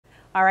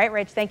All right,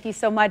 Rich, thank you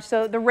so much.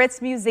 So the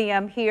Ritz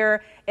Museum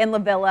here in La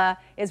Villa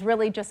is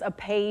really just a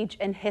page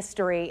in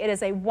history. It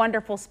is a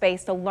wonderful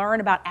space to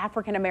learn about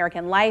African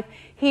American life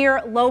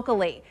here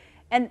locally.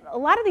 And a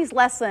lot of these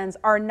lessons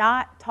are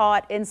not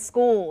taught in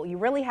school. You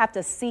really have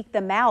to seek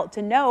them out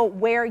to know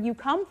where you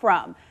come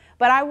from.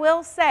 But I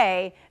will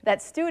say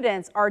that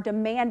students are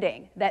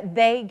demanding that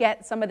they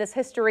get some of this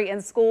history in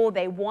school.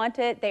 They want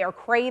it, they are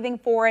craving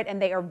for it,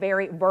 and they are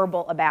very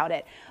verbal about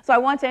it. So I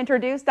want to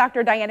introduce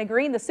Dr. Diana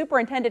Green, the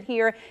superintendent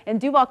here in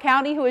Duval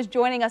County, who is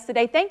joining us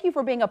today. Thank you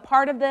for being a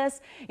part of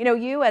this. You know,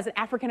 you as an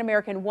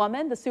African-American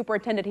woman, the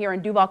superintendent here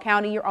in Duval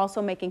County, you're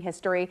also making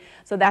history.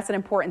 So that's an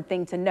important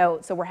thing to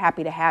note. So we're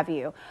happy to have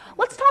you.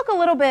 Let's talk a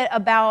little bit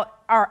about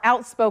our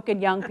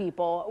outspoken young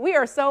people. We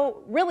are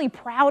so really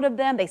proud of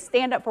them. They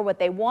stand up for what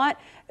they want.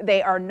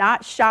 They are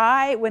not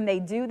shy when they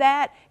do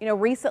that. You know,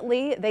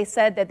 recently they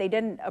said that they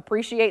didn't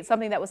appreciate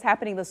something that was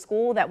happening in the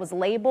school that was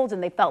labeled,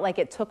 and they felt like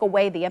it took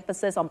away the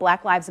emphasis on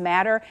Black Lives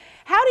Matter.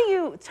 How do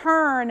you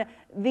turn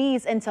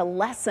these into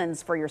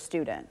lessons for your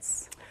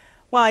students?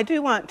 Well, I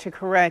do want to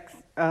correct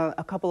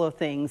a couple of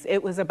things.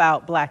 It was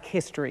about Black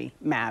History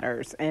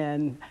Matters,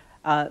 and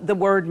the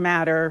word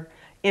matter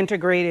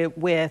integrated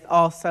with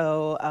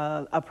also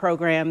a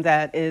program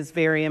that is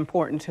very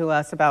important to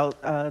us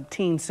about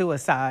teen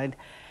suicide.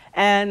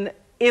 And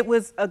it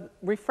was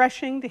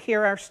refreshing to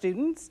hear our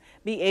students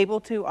be able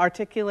to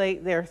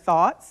articulate their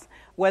thoughts,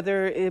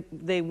 whether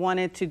they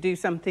wanted to do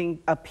something,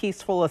 a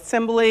peaceful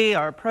assembly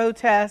or a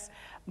protest,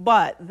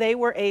 but they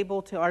were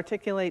able to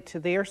articulate to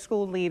their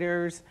school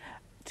leaders,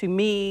 to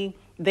me,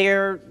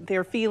 their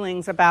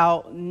feelings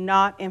about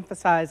not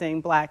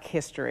emphasizing Black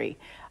history.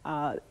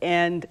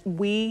 And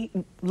we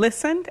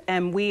listened,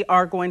 and we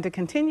are going to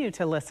continue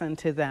to listen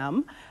to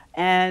them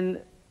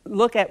and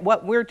look at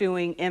what we're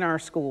doing in our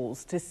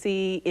schools to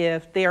see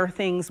if there are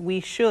things we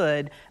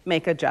should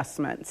make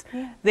adjustments.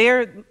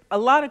 Yeah. A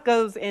lot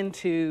goes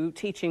into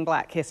teaching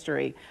Black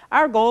history.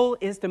 Our goal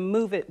is to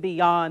move it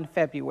beyond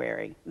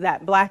February,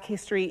 that Black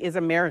history is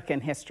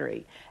American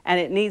history, and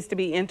it needs to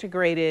be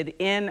integrated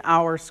in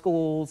our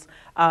schools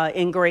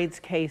in grades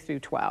K through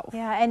 12.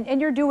 Yeah, and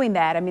you're doing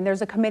that. I mean,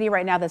 there's a committee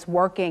right now that's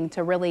working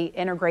to really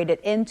integrate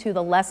it into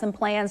the lesson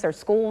plans. There's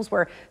schools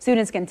where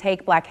students can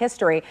take Black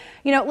history.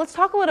 You know, let's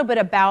talk a little bit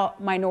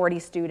about minority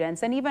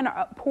students and even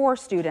poor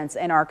students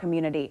in our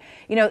community.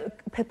 You know,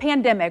 the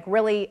pandemic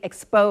really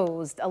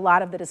exposed a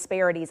lot of the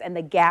disparities and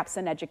the gaps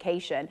in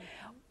education.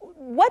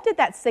 What did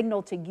that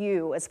signal to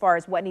you as far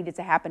as what needed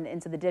to happen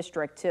into the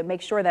district to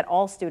make sure that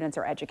all students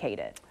are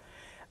educated?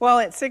 Well,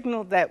 it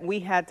signaled that we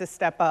had to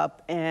step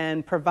up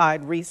and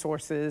provide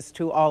resources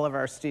to all of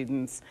our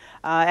students.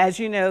 As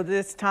you know,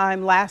 this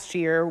time last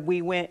year,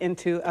 we went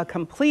into a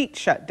complete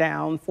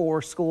shutdown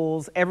for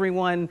schools.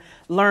 Everyone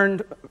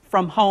learned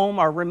from home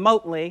or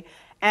remotely.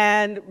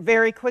 And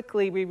very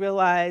quickly, we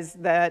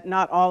realized that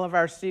not all of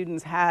our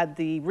students had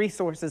the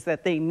resources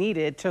that they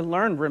needed to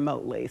learn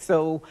remotely.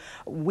 So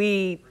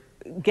we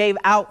gave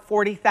out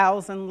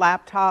 40,000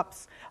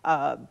 laptops,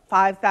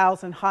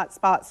 5,000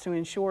 hotspots to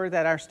ensure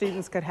that our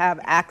students could have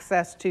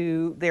access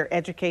to their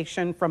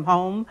education from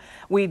home.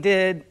 We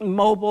did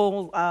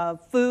mobile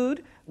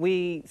food.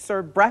 We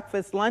served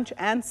breakfast, lunch,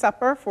 and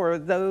supper for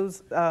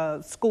those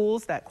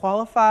schools that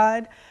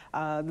qualified.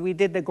 We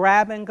did the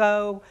grab and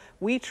go.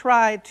 We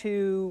tried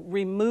to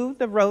remove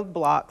the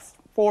roadblocks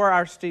for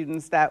our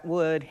students that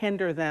would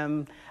hinder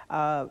them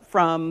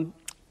from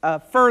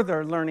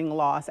further learning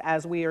loss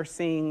as we are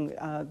seeing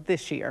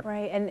this year.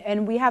 Right,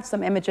 and we have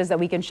some images that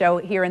we can show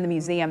here in the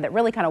museum that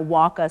really kind of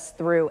walk us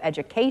through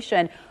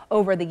education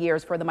over the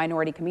years for the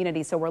minority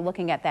community. So we're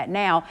looking at that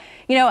now.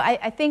 You know,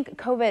 I think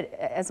COVID,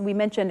 as we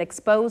mentioned,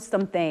 exposed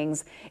some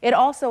things. It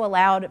also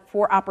allowed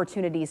for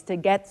opportunities to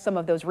get some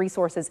of those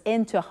resources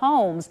into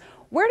homes.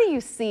 Where do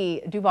you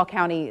see Duval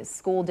County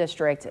School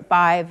District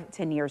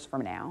 5-10 years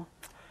from now?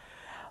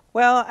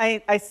 Well,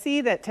 I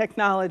see that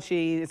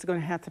technology is going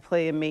to have to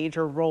play a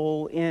major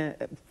role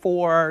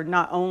for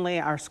not only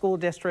our school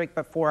district,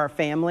 but for our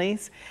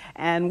families.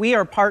 And we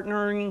are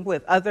partnering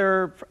with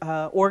other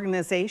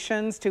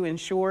organizations to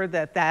ensure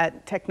that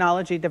that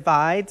technology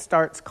divide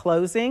starts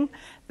closing,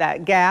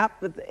 that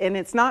gap. And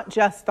it's not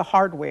just the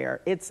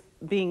hardware, it's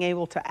being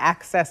able to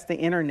access the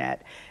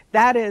internet.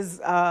 That is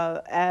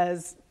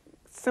as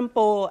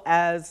simple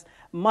as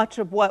much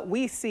of what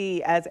we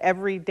see as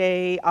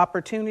everyday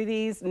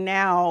opportunities.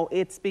 Now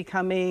it's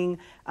becoming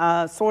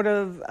sort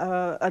of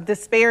a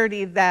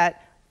disparity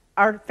that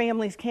our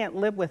families can't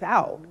live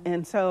without.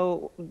 And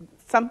so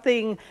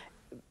something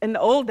in the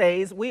old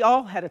days, we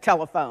all had a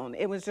telephone.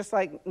 It was just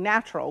like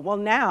natural. Well,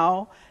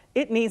 now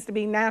it needs to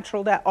be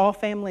natural that all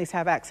families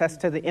have access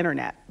to the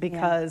internet,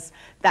 because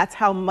that's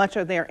how much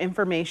of their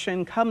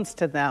information comes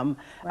to them.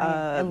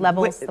 Right. It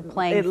levels the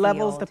playing field. It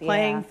levels the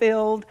playing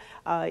field.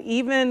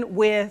 Even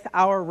with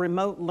our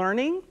remote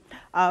learning,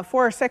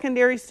 for our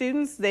secondary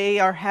students, they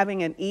are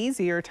having an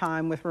easier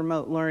time with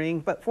remote learning.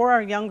 But for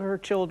our younger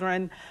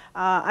children,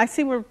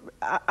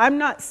 I'm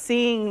not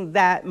seeing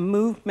that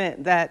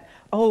movement that,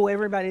 oh,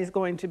 everybody's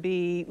going to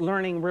be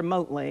learning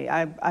remotely.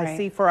 I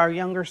see for our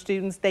younger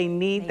students, they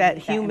need that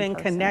human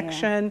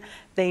connection. Yeah.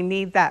 They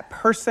need that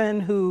person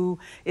who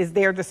is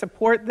there to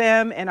support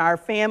them, and our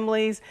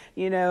families,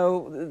 you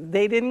know,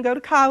 they didn't go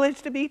to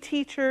college to be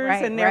teachers,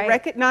 and they're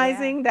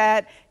recognizing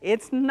that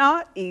it's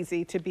not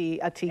easy to be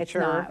a teacher. It's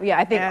not. Yeah,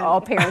 I think all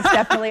parents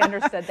definitely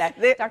understood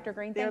that. Dr.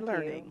 Green, thank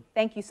you.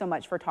 Thank you so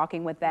much for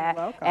talking with that.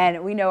 You're welcome.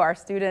 And we know our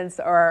students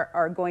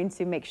are going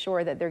to make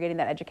sure that they're getting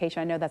that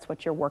education. I know that's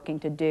what you're working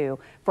to do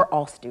for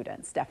all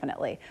students,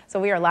 definitely. So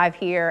we are live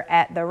here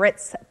at the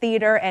Ritz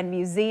Theater and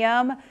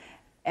Museum,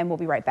 and we'll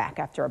be right back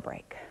after a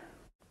break.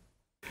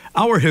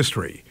 Our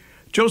history.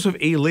 Joseph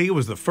E. Lee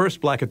was the first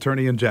black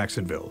attorney in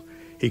Jacksonville.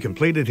 He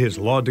completed his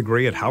law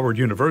degree at Howard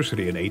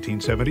University in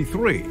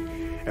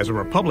 1873. As a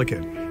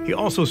Republican, he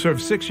also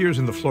served 6 years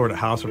in the Florida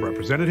House of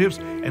Representatives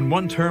and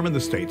 1 term in the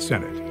state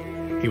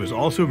Senate. He was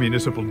also a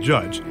municipal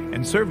judge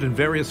and served in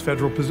various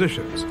federal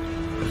positions.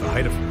 At the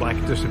height of black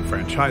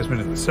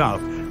disenfranchisement in the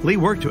South, Lee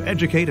worked to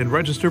educate and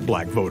register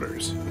black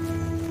voters.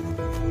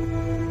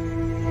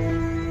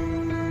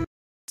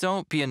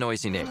 Don't be a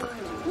noisy neighbor.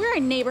 We're a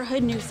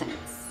neighborhood nuisance.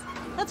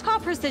 Let's call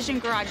Precision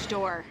Garage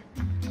Door.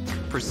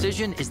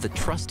 Precision is the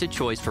trusted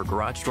choice for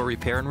garage door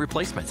repair and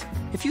replacement.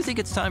 If you think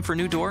it's time for a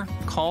new door,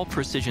 call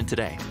Precision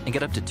today and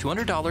get up to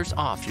 $200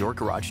 off your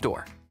garage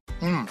door.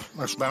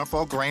 It's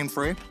Beneful,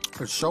 grain-free.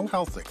 It's so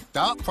healthy.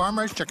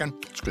 Farm-raised chicken.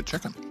 It's good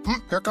chicken.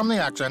 Here come the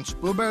accents.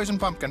 Blueberries and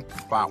pumpkin.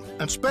 Wow.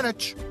 And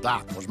spinach.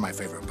 That was my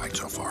favorite bite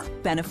so far.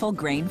 Beneful,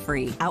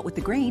 grain-free. Out with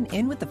the grain,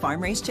 in with the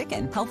farm-raised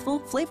chicken.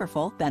 Healthful,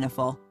 flavorful,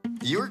 Beneful.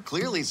 You're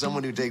clearly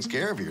someone who takes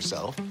care of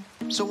yourself.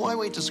 So why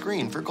wait to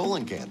screen for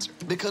colon cancer?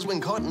 Because when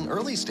caught in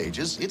early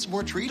stages, it's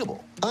more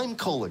treatable. I'm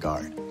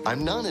Cologuard.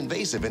 I'm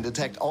non-invasive and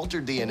detect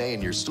altered DNA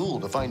in your stool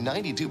to find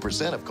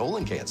 92% of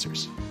colon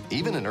cancers,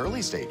 even in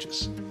early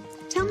stages.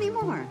 Tell me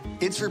more.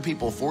 It's for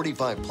people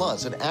 45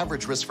 plus at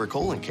average risk for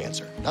colon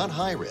cancer, not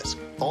high risk.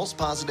 False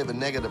positive and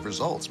negative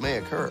results may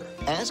occur.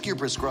 Ask your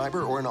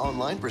prescriber or an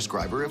online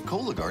prescriber if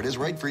Cologuard is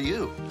right for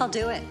you. I'll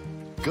do it.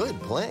 Good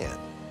plan.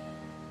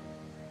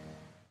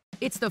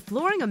 It's the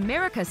Flooring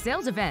America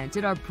sales event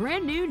at our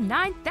brand new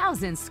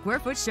 9,000 square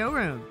foot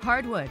showroom.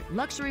 Hardwood,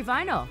 luxury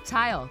vinyl,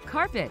 tile,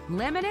 carpet,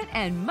 laminate,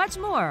 and much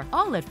more.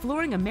 All at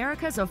Flooring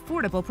America's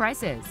affordable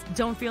prices.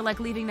 Don't feel like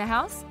leaving the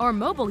house? Our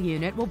mobile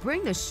unit will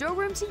bring the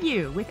showroom to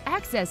you with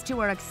access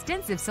to our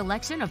extensive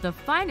selection of the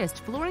finest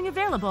flooring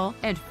available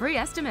and free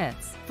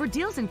estimates. For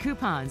deals and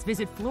coupons,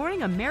 visit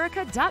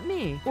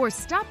flooringamerica.me or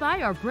stop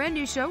by our brand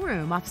new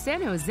showroom off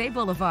San Jose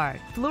Boulevard.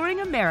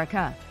 Flooring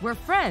America, where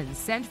friends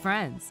send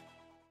friends.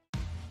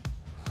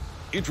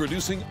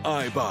 Introducing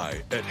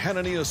iBuy at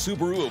Hanania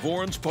Subaru of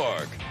Orange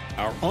Park,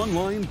 our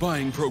online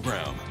buying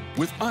program.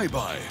 With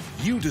iBuy,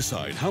 you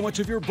decide how much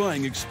of your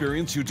buying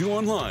experience you do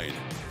online,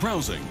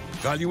 browsing,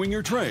 valuing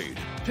your trade,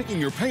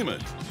 picking your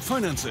payment,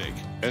 financing,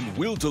 and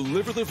we'll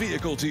deliver the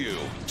vehicle to you.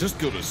 Just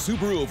go to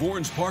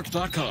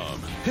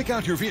SubaruofOrangePark.com, pick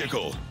out your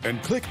vehicle,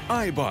 and click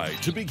iBuy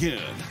to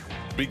begin.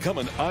 Become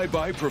an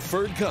iBuy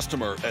preferred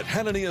customer at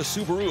Hanania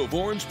Subaru of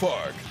Orange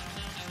Park.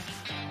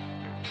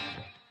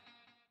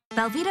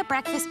 Belvita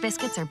breakfast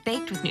biscuits are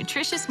baked with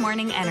nutritious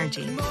morning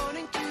energy.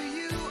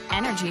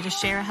 Energy to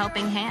share a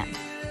helping hand.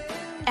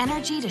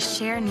 Energy to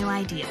share new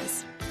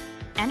ideas.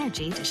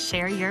 Energy to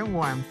share your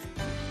warmth.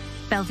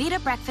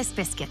 Belvita breakfast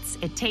biscuits.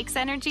 It takes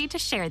energy to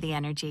share the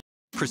energy.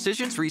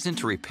 Precision's reason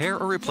to repair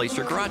or replace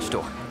your garage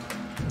door.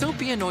 Don't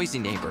be a noisy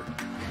neighbor.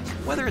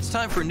 Whether it's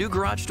time for a new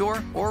garage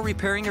door or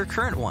repairing your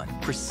current one,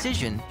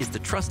 Precision is the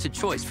trusted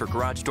choice for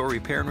garage door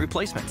repair and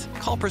replacement.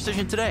 Call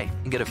Precision today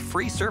and get a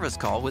free service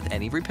call with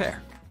any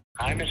repair.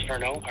 Hi, Miss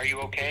Verno. Are you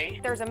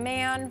okay? There's a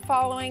man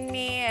following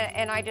me,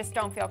 and I just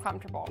don't feel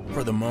comfortable.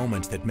 For the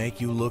moments that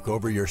make you look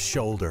over your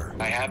shoulder.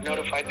 I have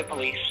notified the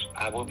police.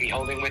 I will be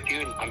holding with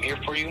you, and I'm here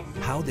for you.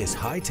 How this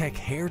high-tech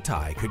hair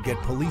tie could get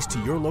police to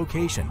your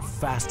location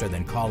faster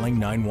than calling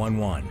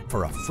 911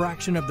 for a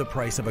fraction of the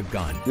price of a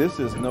gun. This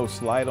is no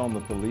slight on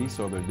the police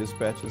or their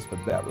dispatchers,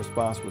 but that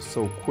response was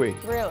so quick.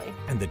 Really?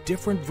 And the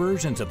different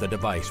versions of the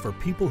device for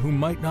people who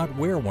might not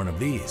wear one of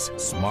these.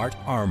 Smart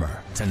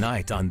Armor.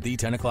 Tonight on the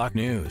 10 o'clock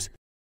news.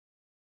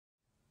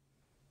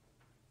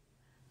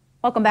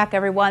 Welcome back,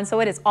 everyone. So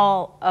it is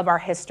all of our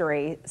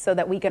history so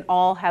that we can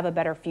all have a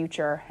better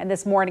future. And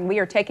this morning we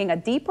are taking a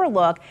deeper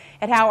look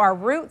at how our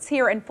roots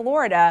here in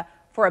Florida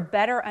for a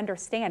better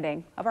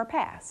understanding of our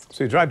past.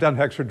 So you drive down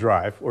Hexford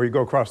Drive or you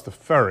go across the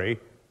ferry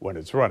when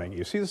it's running.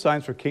 You see the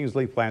signs for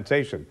Kingsley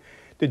Plantation.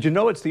 Did you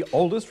know it's the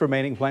oldest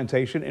remaining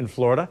plantation in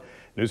Florida?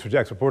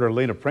 News4JAX reporter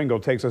Lena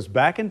Pringle takes us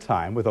back in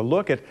time with a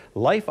look at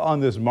life on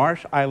this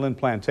Marsh Island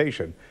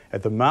plantation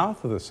at the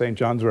mouth of the St.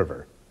 Johns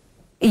River.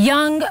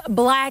 Young,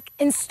 black,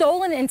 and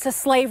stolen into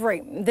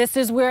slavery. This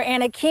is where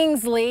Anna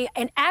Kingsley,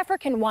 an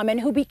African woman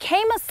who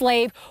became a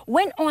slave,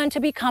 went on to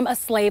become a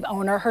slave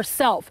owner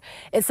herself.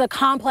 It's a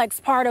complex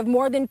part of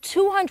more than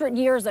 200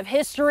 years of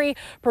history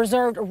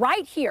preserved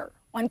right here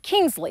on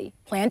Kingsley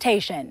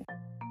Plantation.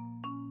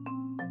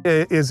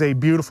 It is a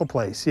beautiful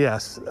place,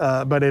 yes,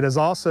 but it is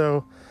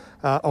also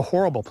a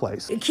horrible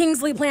place.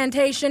 Kingsley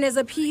Plantation is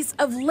a piece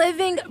of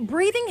living,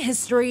 breathing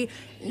history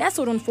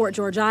nestled on Fort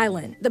George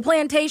Island. The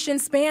plantation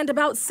spanned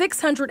about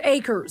 600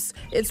 acres.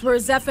 It's where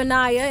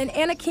Zephaniah and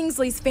Anna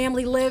Kingsley's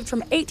family lived from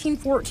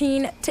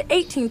 1814 to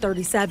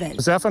 1837.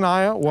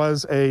 Zephaniah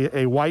was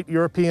a white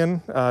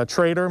European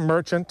trader,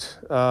 merchant.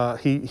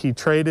 He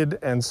traded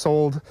and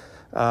sold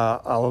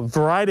a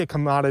variety of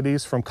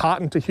commodities from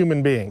cotton to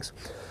human beings.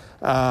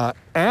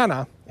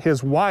 Anna,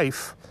 his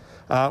wife,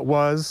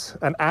 was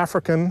an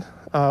African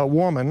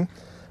woman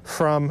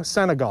from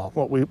Senegal,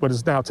 what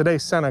is now today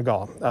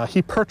Senegal.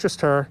 He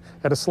purchased her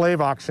at a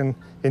slave auction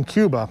in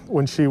Cuba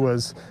when she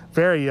was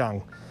very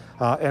young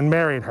and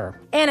married her.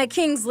 Anna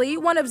Kingsley,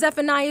 one of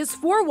Zephaniah's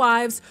 4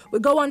 wives,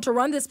 would go on to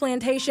run this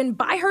plantation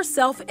by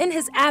herself in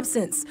his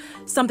absence,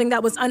 something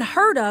that was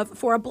unheard of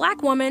for a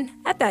black woman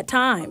at that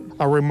time.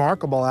 A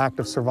remarkable act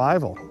of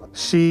survival.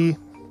 She,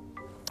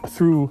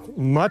 through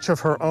much of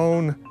her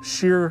own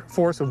sheer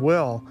force of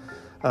will,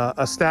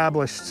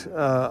 established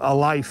a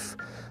life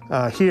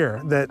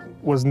here that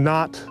was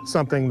not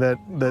something that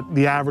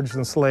the average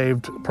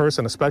enslaved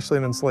person, especially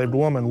an enslaved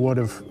woman, would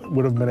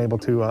have been able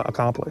to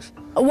accomplish.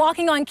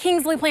 Walking on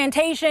Kingsley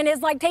Plantation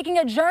is like taking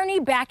a journey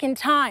back in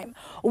time.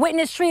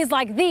 Witness trees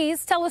like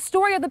these tell a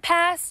story of the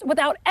past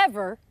without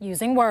ever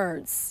using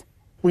words.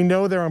 We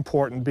know they're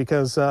important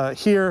because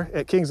here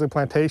at Kingsley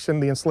Plantation,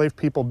 the enslaved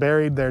people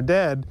buried their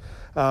dead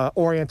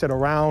oriented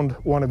around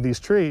one of these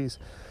trees.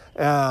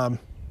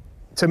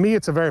 To me,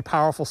 it's a very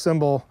powerful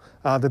symbol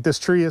that this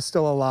tree is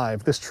still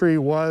alive. This tree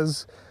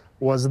was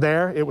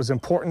there. It was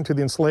important to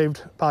the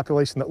enslaved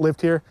population that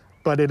lived here,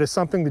 but it is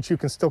something that you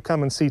can still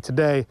come and see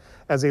today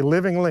as a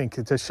living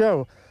link to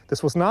show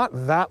this was not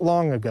that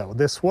long ago.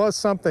 This was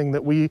something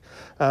that we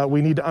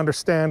need to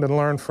understand and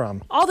learn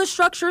from. All the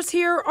structures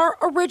here are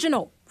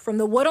original, from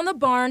the wood on the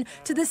barn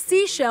to the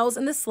seashells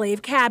in the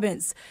slave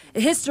cabins.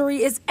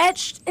 History is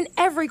etched in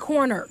every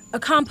corner, a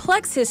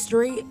complex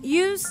history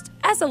used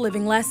as a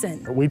living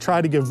lesson. We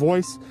try to give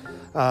voice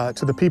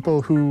to the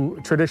people who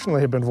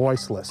traditionally have been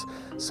voiceless.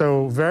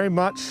 So very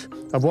much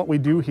of what we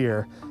do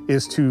here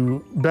is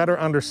to better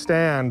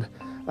understand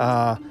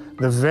the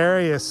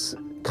various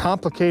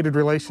complicated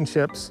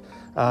relationships,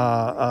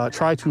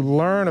 try to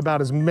learn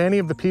about as many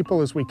of the people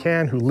as we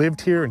can who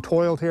lived here and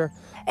toiled here.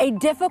 A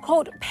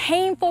difficult,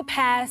 painful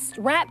past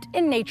wrapped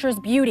in nature's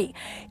beauty.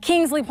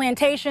 Kingsley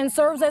Plantation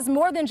serves as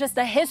more than just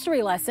a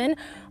history lesson.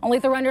 Only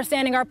through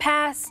understanding our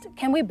past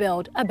can we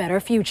build a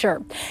better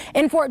future.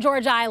 In Fort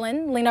George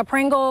Island, Lena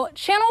Pringle,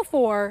 Channel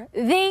 4,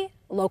 the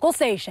local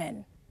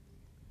station.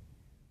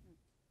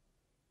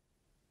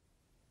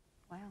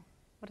 Wow,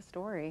 what a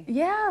story.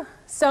 Yeah,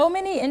 so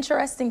many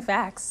interesting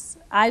facts.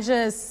 I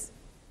just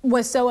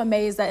was so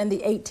amazed that in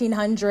the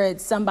 1800s,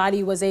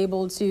 somebody was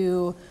able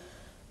to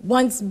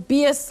once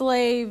be a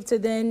slave to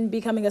then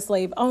becoming a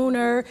slave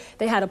owner.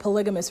 They had a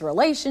polygamous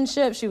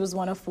relationship. She was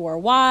one of 4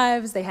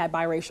 wives. They had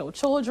biracial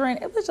children.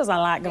 It was just a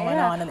lot going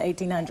on in the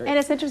 1800s. And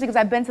it's interesting because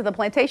I've been to the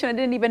plantation. I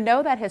didn't even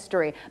know that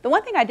history. The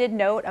one thing I did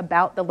note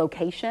about the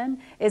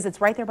location is it's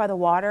right there by the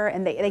water,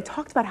 and they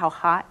talked about how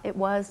hot it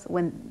was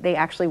when they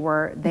actually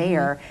were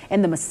there,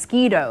 and the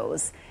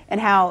mosquitoes, and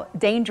how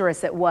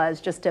dangerous it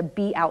was just to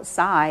be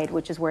outside,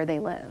 which is where they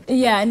lived.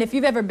 Yeah, and if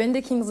you've ever been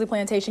to Kingsley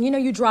Plantation, you know,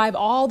 you drive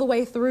all the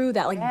way through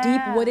that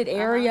deep wooded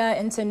area,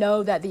 and to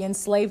know that the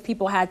enslaved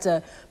people had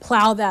to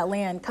plow that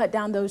land, cut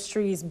down those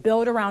trees,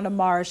 build around a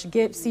marsh,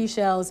 get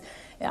seashells.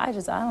 I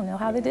don't know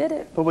how they did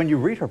it. But when you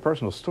read her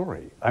personal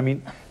story, I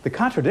mean, the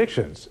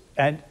contradictions,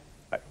 and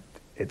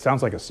it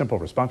sounds like a simple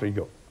response, but you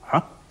go,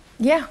 huh?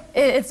 Yeah,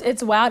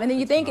 it's wild. And then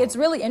you think it's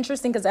really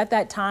interesting because at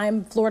that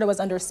time, Florida was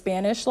under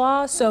Spanish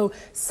law, so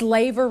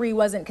slavery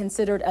wasn't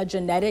considered a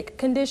genetic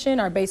condition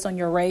or based on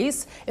your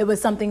race. It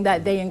was something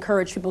that they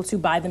encouraged people to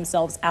buy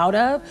themselves out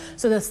of.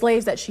 So the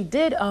slaves that she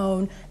did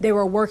own, they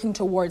were working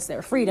towards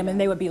their freedom and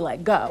they would be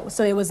let go.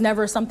 So it was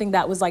never something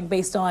that was like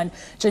based on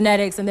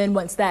genetics. And then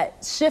once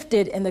that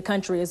shifted in the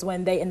country is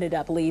when they ended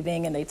up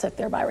leaving and they took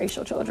their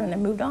biracial children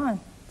and moved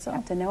on. So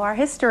have to know our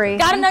history.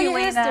 Gotta know your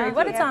history.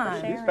 What a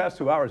time. These past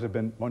 2 hours have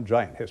been one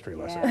giant history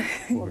lesson. Yeah.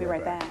 We'll be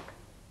right back.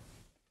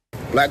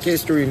 Black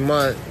History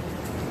Month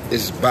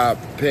is about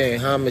paying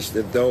homage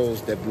to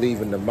those that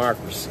believe in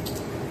democracy.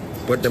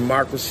 But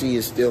democracy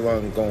is still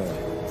ongoing.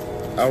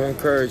 I will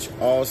encourage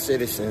all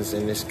citizens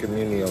in this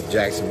community of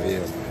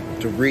Jacksonville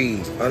to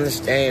read,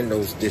 understand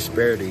those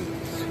disparities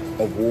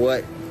of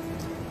what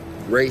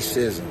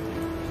racism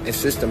and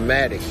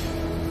systematic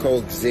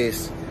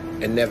coexist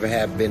and never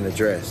have been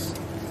addressed.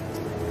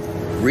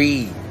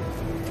 Read,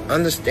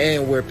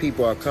 understand where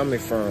people are coming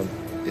from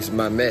is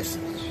my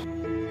message.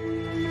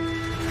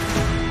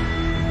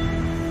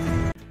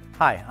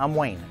 Hi, I'm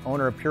Wayne,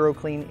 owner of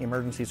PuroClean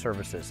Emergency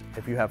Services.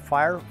 If you have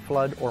fire,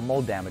 flood, or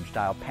mold damage,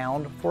 dial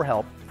pound for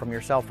help from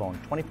your cell phone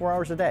 24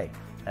 hours a day.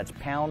 That's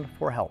pound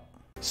for help.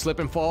 Slip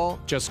and fall?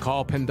 Just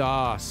call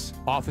PEMDAS.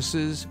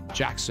 Offices,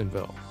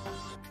 Jacksonville.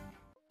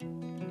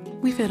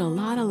 We fit a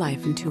lot of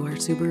life into our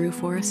Subaru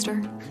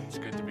Forester. It's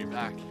good to be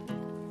back.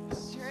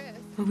 Sure is.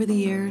 Over the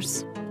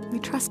years, we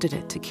trusted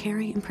it to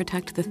carry and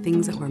protect the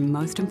things that were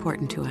most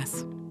important to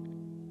us.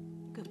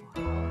 Good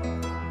boy.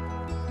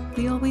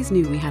 We always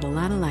knew we had a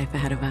lot of life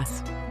ahead of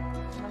us.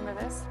 Remember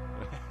this?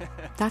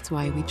 That's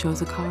why we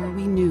chose a car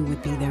we knew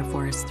would be there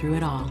for us through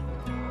it all.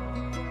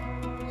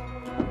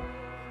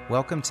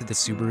 Welcome to the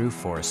Subaru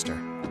Forester,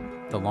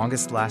 the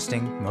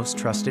longest-lasting, most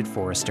trusted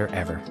Forester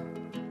ever.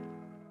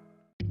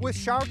 With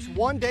Sharp's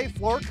one-day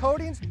floor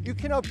coatings, you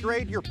can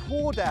upgrade your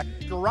pool deck,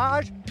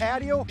 garage,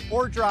 patio,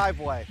 or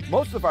driveway.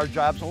 Most of our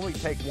jobs only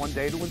take 1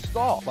 day to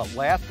install, but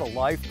last a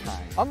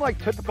lifetime.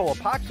 Unlike typical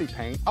epoxy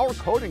paint, our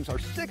coatings are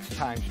 6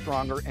 times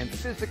stronger and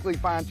physically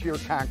bond to your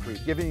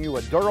concrete, giving you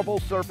a durable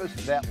surface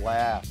that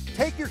lasts.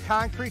 Take your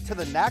concrete to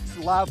the next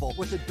level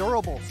with a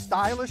durable,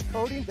 stylish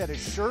coating that is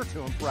sure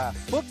to impress.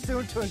 Book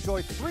soon to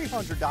enjoy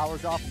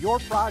 $300 off your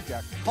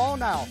project. Call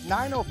now,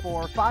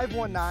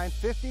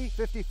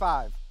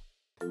 904-519-5055.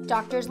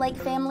 Doctors Lake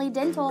Family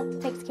Dental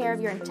takes care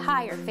of your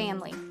entire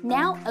family.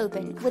 Now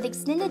open with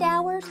extended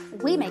hours,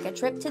 we make a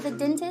trip to the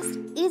dentist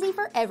easy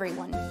for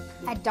everyone.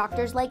 At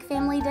Doctors Lake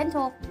Family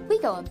Dental, we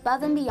go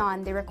above and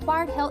beyond the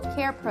required health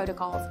care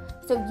protocols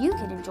so you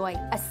can enjoy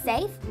a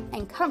safe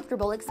and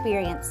comfortable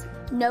experience.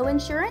 No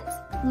insurance?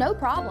 No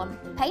problem.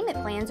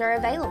 Payment plans are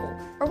available,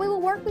 or we will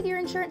work with your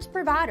insurance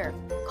provider.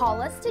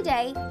 Call us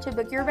today to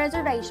book your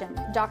reservation.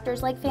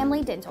 Doctors Lake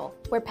Family Dental,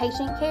 where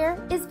patient care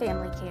is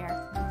family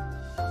care.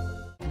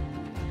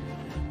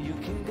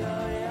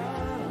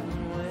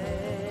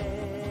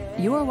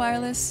 Your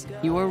wireless,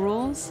 your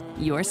rules,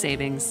 your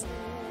savings.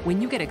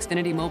 When you get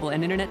Xfinity Mobile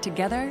and Internet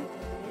together,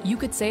 you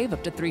could save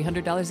up to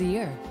 $300 a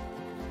year.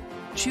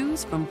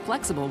 Choose from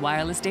flexible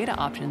wireless data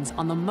options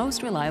on the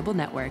most reliable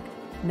network.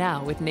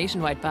 Now with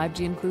nationwide 5G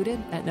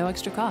included at no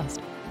extra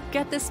cost.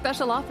 Get this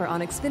special offer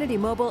on Xfinity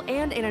Mobile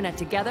and Internet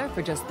together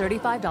for just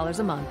 $35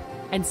 a month.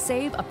 And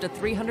save up to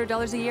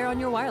 $300 a year on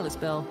your wireless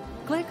bill.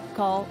 Click,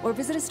 call, or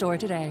visit a store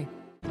today.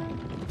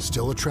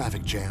 Still a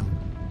traffic jam.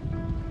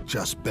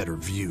 Just better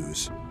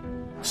views.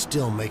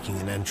 Still making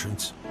an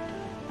entrance.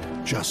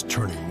 Just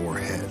turning more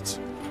heads.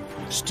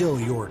 Still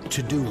your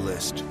to-do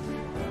list.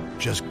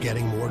 Just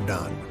getting more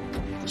done.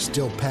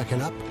 Still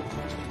packing up.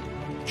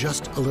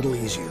 Just a little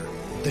easier.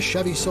 The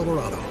Chevy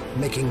Silverado,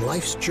 making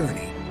life's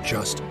journey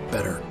just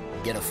better.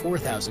 Get a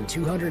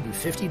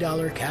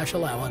 $4,250 cash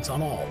allowance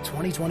on all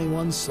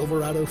 2021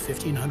 Silverado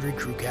 1500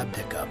 Crew Cab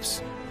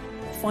pickups.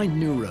 Find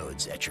new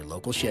roads at your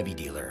local Chevy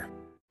dealer.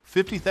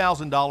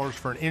 $50,000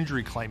 for an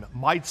injury claim. It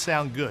might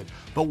sound good,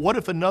 but what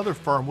if another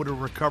firm would have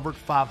recovered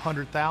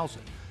 $500,000?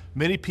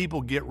 Many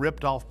people get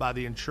ripped off by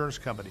the insurance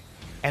company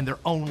and their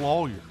own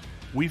lawyer.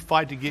 We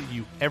fight to get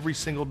you every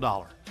single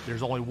dollar.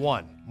 There's only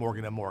one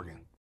Morgan & Morgan.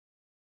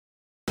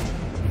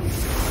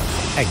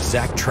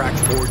 Exact Track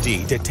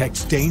 4D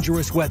detects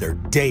dangerous weather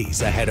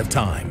days ahead of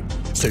time,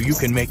 so you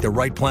can make the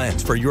right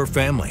plans for your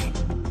family.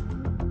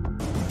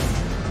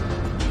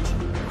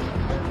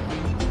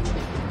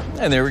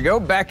 And there we go,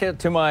 back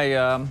to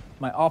my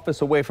my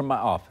office away from my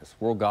office.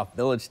 World Golf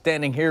Village,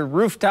 standing here,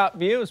 rooftop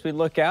view as we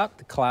look out.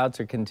 The clouds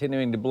are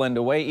continuing to blend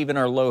away. Even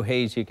our low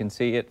haze, you can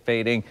see it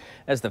fading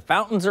as the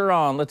fountains are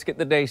on. Let's get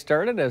the day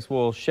started as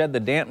we'll shed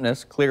the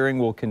dampness. Clearing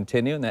will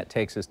continue, and that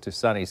takes us to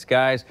sunny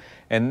skies.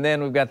 And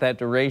then we've got that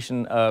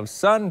duration of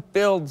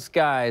sun-filled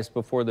skies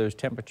before those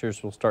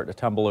temperatures will start to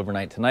tumble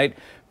overnight tonight.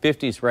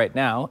 50s right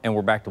now, and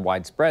we're back to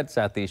widespread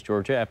southeast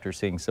Georgia after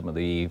seeing some of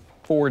the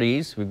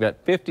 40s. We've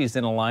got 50s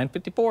in a line,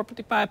 54,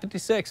 55,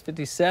 56,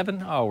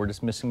 57. Oh, we're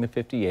just missing the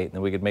 58, and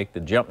then we could make the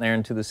jump there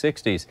into the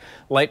 60s.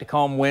 Light to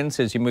calm winds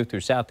as you move through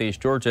southeast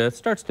Georgia. It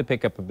starts to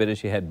pick up a bit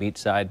as you head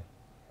beachside.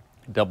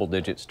 Double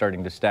digits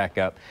starting to stack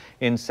up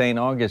in St.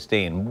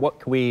 Augustine.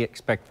 What can we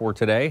expect for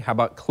today? How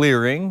about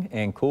clearing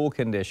and cool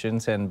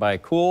conditions? And by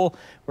cool,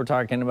 we're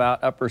talking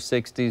about upper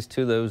 60s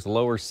to those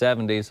lower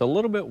 70s. A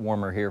little bit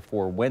warmer here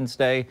for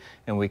Wednesday,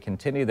 and we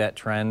continue that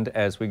trend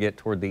as we get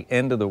toward the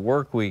end of the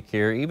work week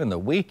here, even the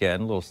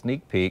weekend, a little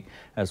sneak peek,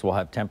 as we'll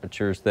have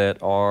temperatures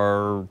that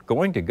are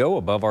going to go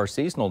above our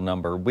seasonal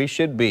number. We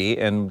should be,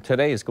 and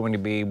today is going to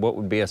be what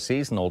would be a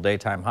seasonal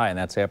daytime high, and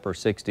that's upper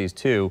 60s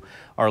to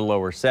our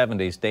lower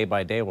 70s. Day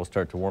by day, we'll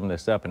start to warm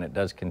this up, and it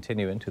does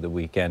continue into the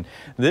weekend.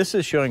 This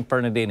is showing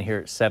Fernandina here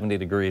at 70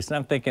 degrees, and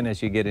I'm thinking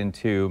as you get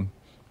into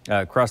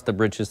across the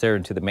bridges there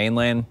into the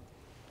mainland,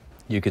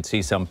 you could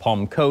see some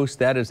Palm Coast.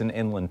 That is an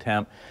inland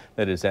temp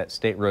that is at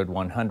State Road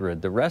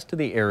 100. The rest of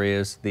the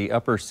areas, the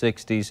upper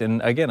 60s,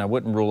 and again, I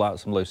wouldn't rule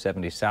out some low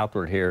 70s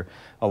southward here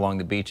along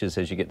the beaches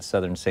as you get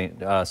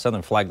to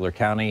southern Flagler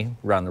County,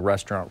 around the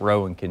Restaurant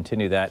Row, and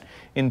continue that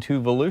into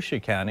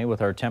Volusia County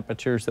with our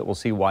temperatures that will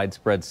see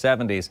widespread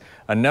 70s.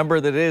 A number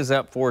that is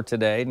up for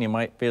today, and you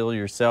might feel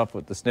yourself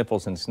with the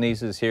sniffles and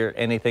sneezes here.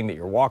 Anything that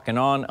you're walking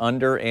on,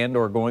 under, and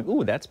or going,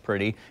 ooh, that's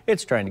pretty,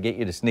 it's trying to get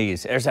you to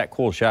sneeze. There's that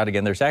cool shot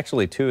again. There's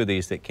actually two of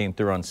these that came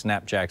through on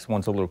Snapjacks.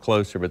 One's a little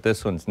closer, but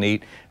this one's neat.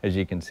 As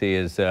you can see,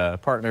 his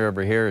partner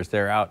over here is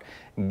they're out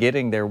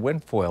getting their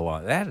wind foil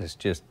on. That is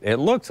just, it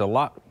looks a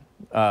lot,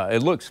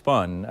 it looks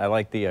fun. I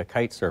like the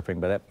kite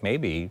surfing, but that may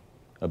be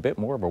a bit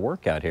more of a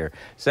workout here.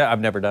 So I've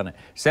never done it.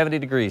 70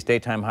 degrees,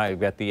 daytime high. We've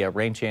got the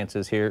rain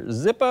chances here.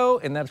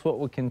 Zippo, and that's what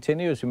will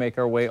continue as we make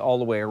our way all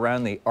the way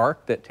around the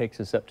arc that takes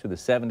us up to the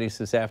 70s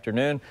this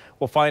afternoon.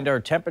 We'll find our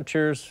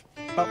temperatures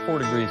about 4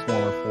 degrees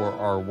warmer for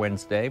our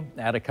Wednesday.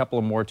 Add a couple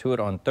of more to it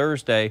on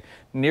Thursday.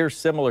 Near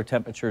similar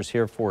temperatures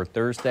here for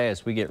Thursday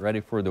as we get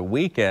ready for the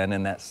weekend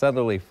and that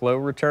southerly flow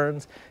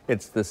returns.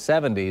 It's the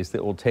 70s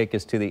that will take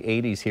us to the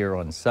 80s here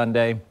on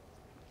Sunday.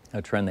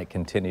 A trend that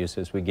continues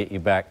as we get you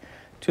back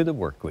to the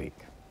work week.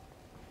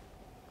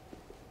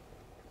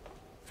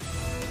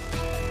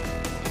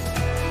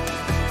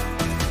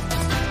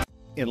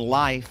 In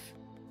life,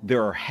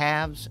 there are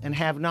haves and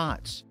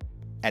have-nots.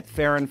 At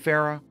Farah &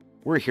 Farah,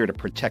 we're here to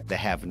protect the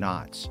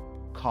have-nots.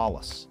 Call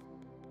us.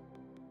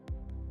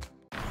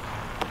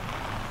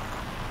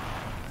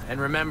 And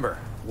remember,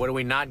 what are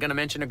we not going to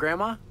mention to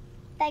Grandma?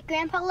 That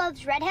Grandpa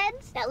loves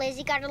redheads? That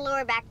Lizzie got a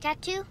lower back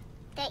tattoo?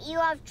 That you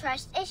have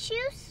trust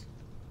issues?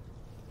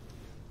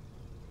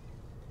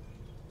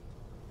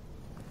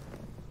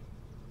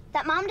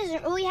 That Mom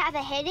doesn't really have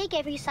a headache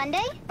every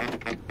Sunday?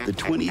 The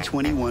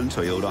 2021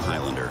 Toyota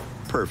Highlander.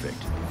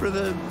 Perfect for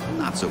the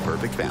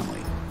not-so-perfect family.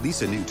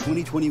 Lease a new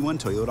 2021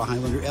 Toyota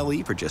Highlander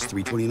LE for just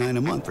 $329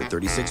 a month for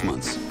 36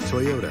 months.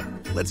 Toyota,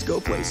 let's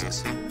go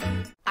places.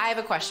 I have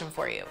a question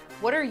for you.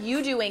 What are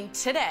you doing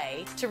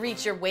today to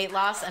reach your weight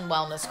loss and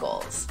wellness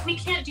goals? We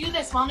can't do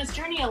this wellness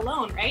journey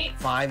alone, right?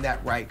 Find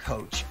that right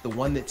coach, the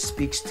one that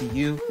speaks to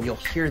you, and you'll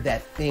hear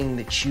that thing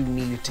that you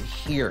needed to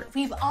hear.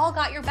 We've all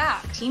got your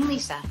back. Team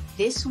Lisa,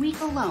 this week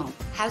alone,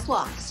 has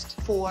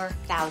lost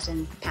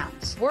 4,000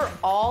 pounds. We're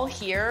all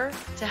here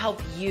to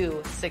help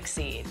you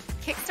succeed.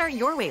 Kickstart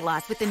your weight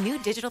loss with the new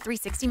Digital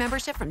 360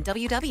 membership from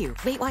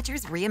WW. Weight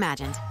Watchers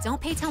Reimagined.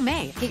 Don't pay till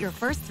May. Get your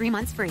first 3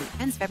 months free.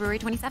 Ends February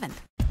 27th.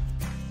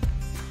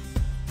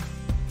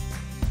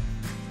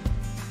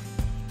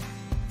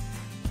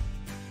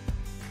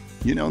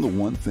 You know the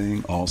one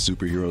thing all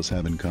superheroes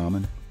have in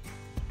common?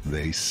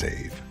 They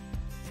save.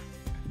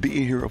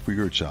 Be a hero for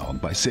your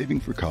child by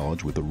saving for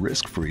college with a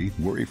risk-free,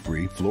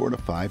 worry-free Florida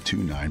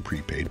 529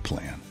 prepaid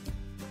plan.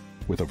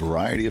 With a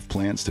variety of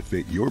plans to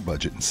fit your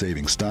budget and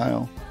saving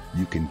style,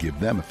 you can give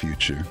them a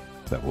future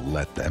that will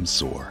let them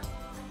soar.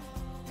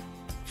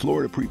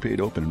 Florida prepaid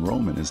open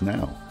enrollment is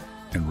now.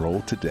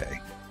 Enroll today.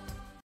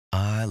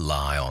 I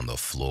lie on the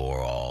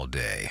floor all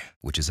day,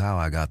 which is how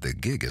I got the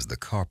gig as the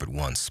Carpet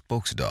One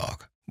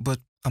spokesdog. But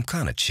I'm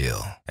kind of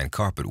chill, and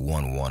Carpet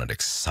One wanted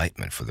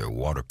excitement for their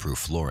waterproof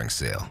flooring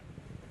sale.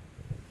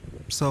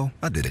 So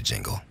I did a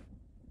jingle.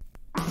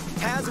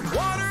 Has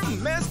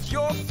water messed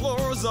your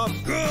floors up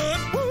good?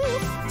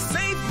 Woo!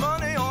 Save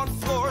money on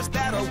floors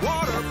that are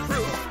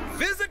waterproof.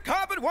 Visit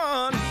Carpet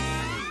One.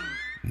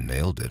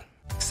 Nailed it.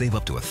 Save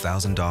up to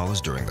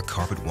 $1,000 during the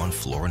Carpet One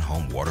Floor and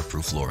Home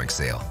Waterproof Flooring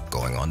Sale,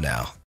 going on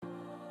now.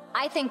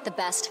 I think the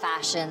best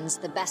fashions,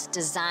 the best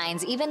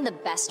designs, even the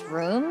best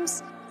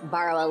rooms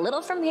borrow a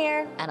little from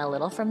here and a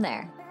little from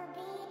there.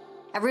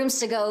 At Rooms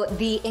To Go,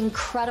 the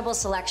incredible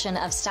selection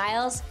of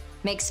styles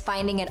makes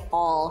finding it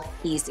all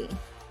easy.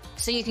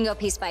 So you can go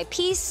piece by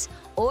piece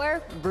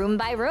or room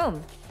by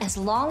room. As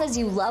long as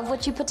you love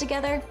what you put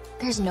together,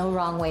 there's no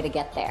wrong way to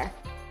get there.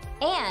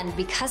 And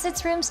because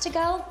it's Rooms To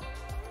Go,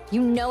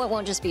 you know it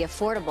won't just be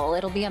affordable,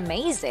 it'll be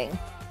amazing.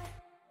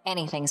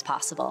 Anything's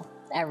possible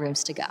at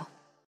Rooms To Go.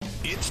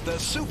 It's the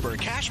Super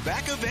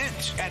Cashback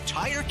event at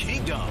Tire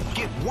Kingdom.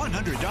 Get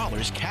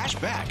 $100 cash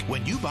back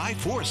when you buy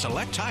 4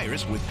 select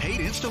tires with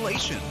paid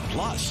installation.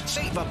 Plus,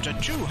 save up to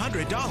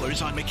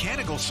 $200 on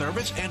mechanical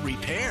service and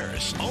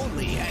repairs.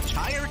 Only at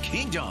Tire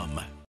Kingdom.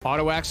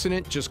 Auto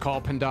accident? Just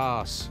call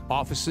Pendas.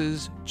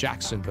 Offices,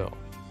 Jacksonville.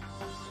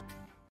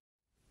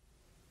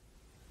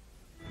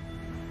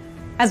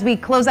 As we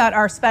close out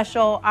our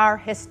special, our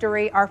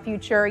history, our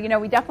future, you know,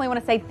 we definitely want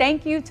to say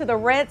thank you to the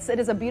Ritz. It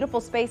is a beautiful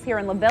space here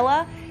in La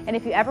Villa. And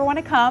if you ever want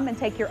to come and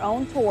take your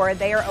own tour,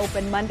 they are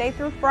open Monday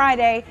through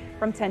Friday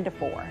from 10 to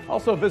 4.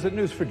 Also visit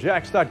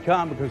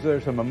newsforjax.com because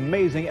there's some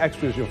amazing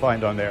extras you'll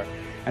find on there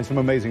and some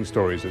amazing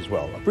stories as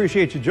well.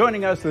 Appreciate you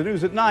joining us. The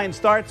News at 9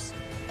 starts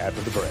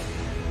after the break.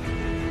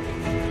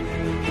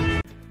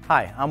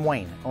 Hi, I'm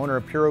Wayne, owner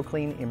of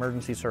PuroClean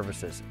Emergency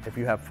Services. If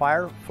you have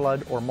fire,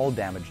 flood, or mold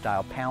damage,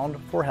 dial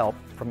pound for help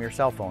from your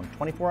cell phone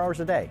 24 hours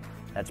a day.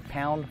 That's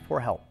pound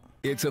for help.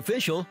 It's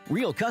official.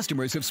 Real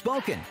customers have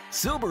spoken.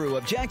 Subaru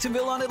of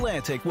Jacksonville on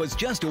Atlantic was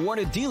just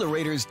awarded Dealer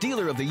Rater's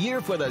Dealer of the Year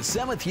for the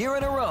 7th year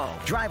in a row.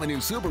 Drive a new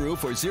Subaru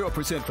for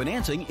 0%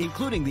 financing,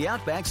 including the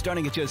Outback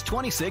starting at just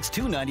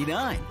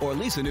 $26,299. Or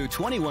lease a new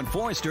 21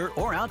 Forester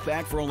or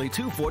Outback for only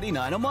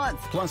 $249 a month.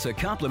 Plus a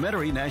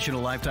complimentary national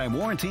lifetime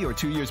warranty or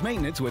 2 years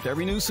maintenance with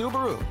every new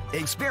Subaru.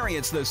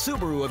 Experience the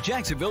Subaru of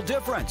Jacksonville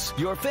difference.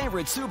 Your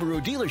favorite Subaru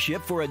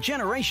dealership for a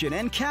generation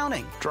and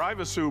counting.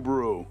 Drive a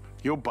Subaru.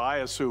 You'll buy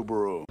a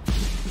Subaru.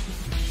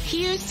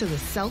 Here's to the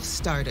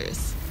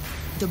self-starters,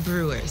 the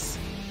brewers,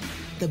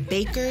 the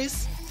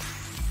bakers,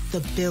 the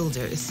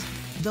builders,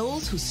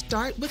 those who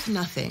start with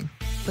nothing,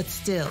 but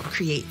still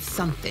create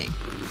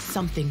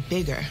something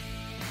bigger.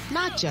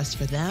 Not just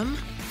for them,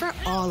 for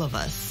all of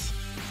us.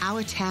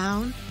 Our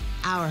town,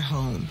 our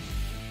home.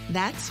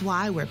 That's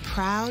why we're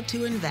proud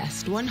to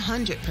invest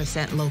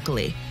 100%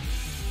 locally.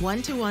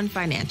 One-to-One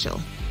Financial,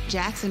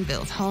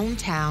 Jacksonville's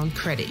hometown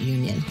credit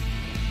union.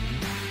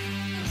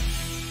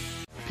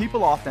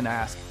 People often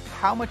ask,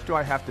 how much do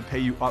I have to pay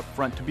you up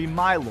front to be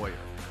my lawyer?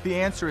 The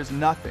answer is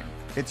nothing.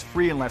 It's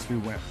free unless we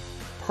win.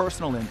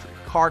 Personal injury,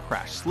 car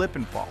crash, slip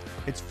and fall.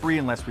 It's free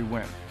unless we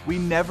win. We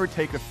never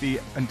take a fee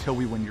until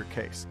we win your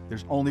case.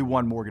 There's only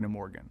one Morgan &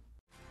 Morgan.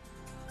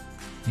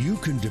 You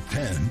can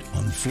depend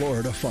on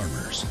Florida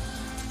farmers.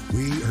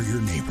 We are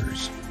your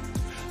neighbors.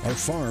 Our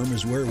farm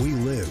is where we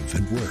live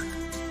and work.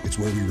 It's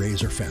where we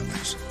raise our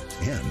families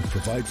and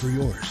provide for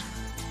yours.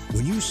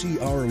 When you see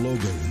our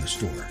logo in the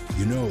store,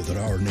 you know that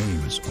our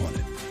name is on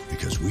it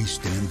because we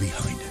stand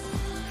behind it.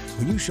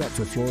 When you shop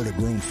for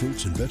Florida-grown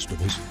fruits and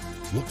vegetables,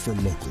 look for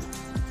local.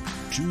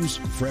 Choose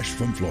fresh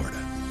from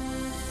Florida.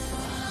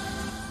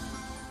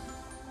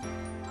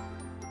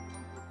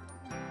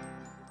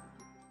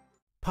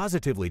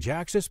 Positively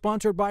Jax is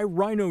sponsored by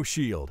Rhino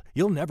Shield.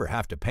 You'll never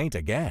have to paint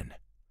again.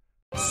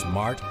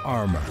 Smart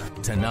Armor,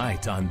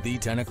 tonight on the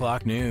 10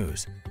 o'clock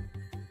news.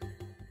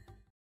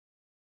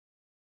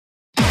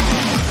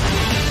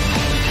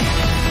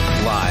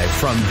 Live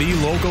from the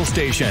local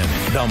station,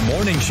 the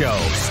morning show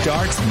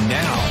starts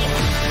now.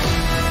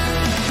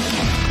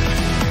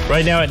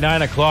 Right now at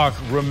 9 o'clock,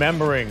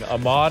 remembering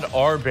Ahmaud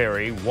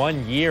Arbery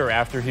 1 year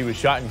after he was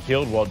shot and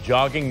killed while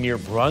jogging near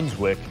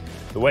Brunswick.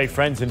 The way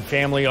friends and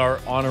family are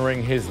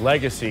honoring his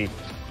legacy,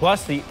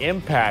 plus the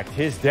impact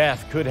his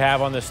death could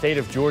have on the state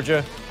of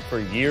Georgia for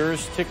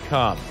years to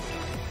come.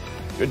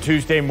 Good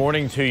Tuesday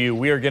morning to you.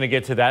 We are going to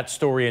get to that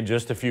story in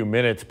just a few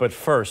minutes. But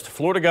first,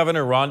 Florida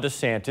Governor Ron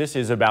DeSantis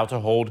is about to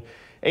hold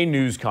a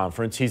news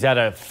conference. He's at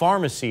a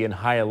pharmacy in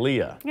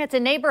Hialeah. It's a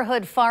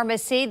neighborhood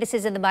pharmacy. This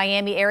is in the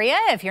Miami area,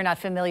 if you're not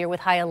familiar with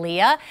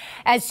Hialeah.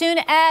 As soon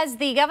as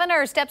the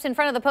governor steps in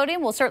front of the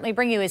podium, we'll certainly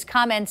bring you his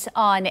comments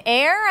on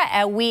air.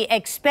 We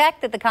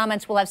expect that the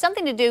comments will have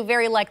something to do,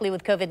 very likely,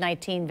 with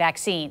COVID-19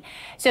 vaccine.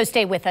 So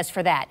stay with us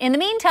for that. In the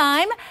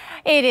meantime,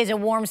 it is a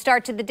warm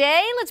start to the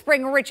day. Let's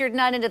bring Richard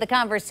Nunn into the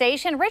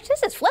conversation. Rich,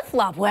 this is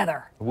flip-flop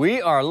weather.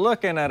 We are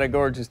looking at a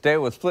gorgeous day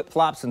with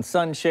flip-flops and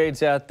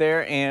sunshades out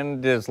there,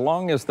 and as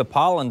long as the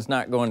pollen's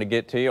not going to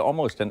get to you,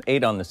 almost an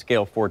 8 on the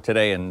scale for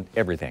today, and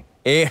everything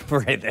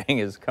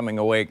is coming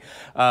awake.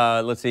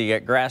 Let's see, you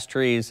got grass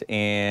trees,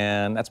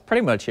 and that's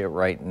pretty much it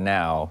right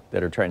now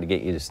that are trying to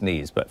get you to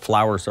sneeze, but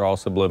flowers are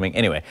also blooming.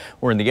 Anyway,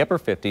 we're in the upper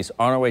 50s,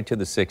 on our way to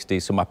the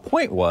 60s. So my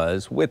point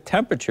was, with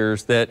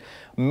temperatures that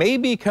may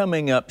be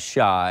coming up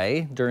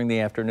shy during the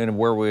afternoon of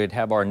where we'd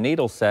have our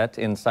needle set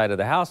inside of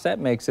the house, that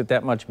makes it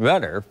that much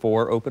better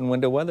for open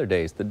window weather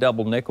days. The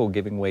double nickel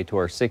giving way to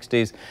our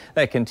 60s.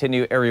 That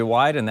continue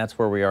area-wide, and that's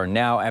where we are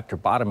now after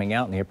bottoming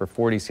out in the upper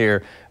 40s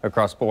here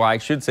across, well, I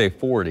should say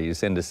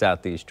 40s into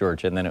southeast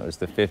Georgia, and then it was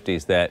the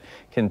 50s that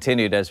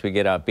continued as we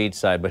get out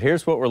beachside. But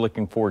here's what we're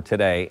looking for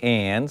today,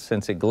 and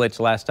since it glitched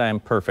last time,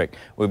 perfect.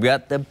 We've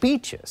got the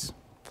beaches.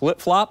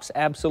 Flip-flops,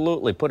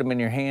 absolutely. Put them in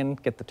your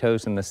hand, get the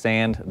toes in the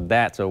sand.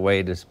 That's a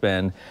way to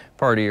spend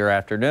part of your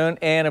afternoon.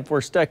 And if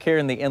we're stuck here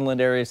in the inland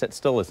areas, that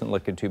still isn't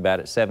looking too bad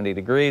at 70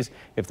 degrees.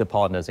 If the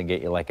pollen doesn't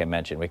get you, like I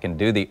mentioned, we can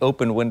do the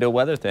open window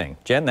weather thing.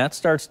 Jen, that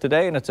starts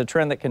today, and it's a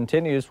trend that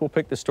continues. We'll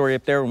pick the story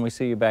up there when we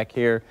see you back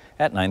here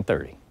at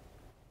 9:30.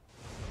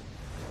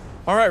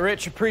 All right,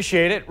 Rich,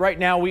 appreciate it. Right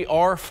now, we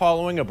are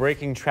following a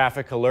breaking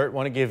traffic alert.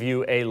 Want to give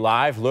you a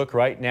live look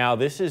right now.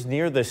 This is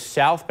near the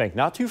South Bank,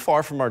 not too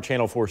far from our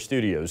Channel 4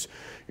 studios.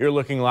 You're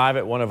looking live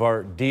at one of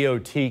our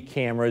DOT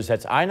cameras.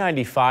 That's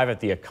I-95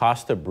 at the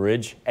Acosta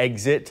Bridge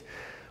exit.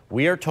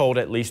 We are told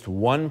at least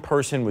one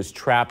person was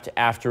trapped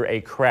after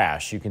a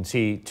crash. You can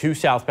see 2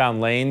 southbound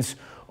lanes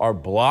are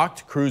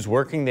blocked. Crews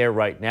working there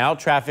right now.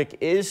 Traffic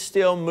is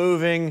still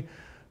moving,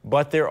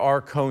 but there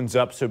are cones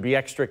up, so be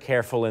extra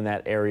careful in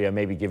that area.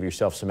 Maybe give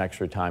yourself some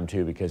extra time,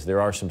 too, because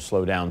there are some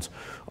slowdowns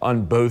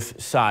on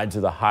both sides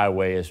of the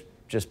highway as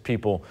just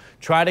people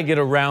try to get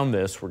around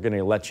this. We're going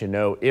to let you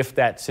know if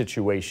that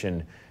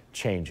situation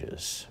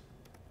changes.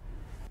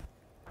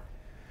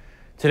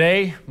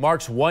 Today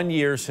marks 1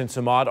 year since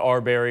Ahmaud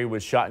Arbery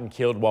was shot and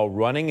killed while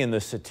running in the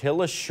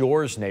Satilla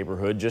Shores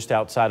neighborhood just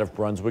outside of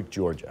Brunswick,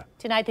 Georgia.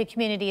 Tonight, the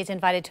community is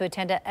invited to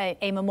attend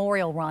a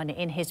memorial run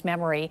in his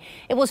memory.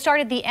 It will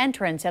start at the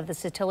entrance of the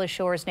Satilla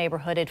Shores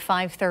neighborhood at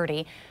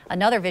 5:30.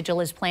 Another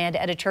vigil is planned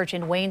at a church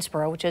in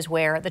Waynesboro, which is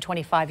where the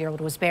 25-year-old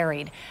was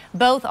buried.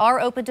 Both are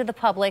open to the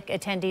public.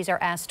 Attendees are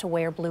asked to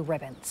wear blue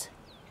ribbons.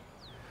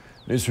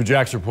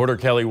 News4JAX reporter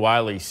Kelly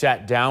Wiley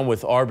sat down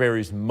with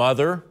Arbery's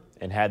mother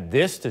and had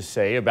this to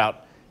say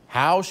about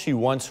how she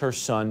wants her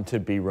son to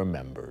be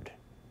remembered.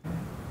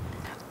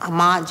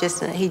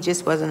 Ahmaud he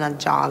just wasn't a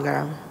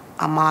jogger.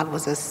 Ahmaud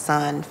was a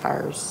son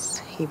first.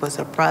 He was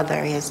a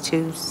brother. He has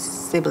 2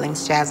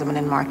 siblings, Jasmine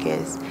and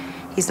Marcus.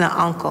 He's an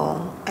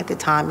uncle. At the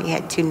time, he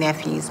had 2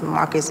 nephews,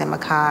 Marcus and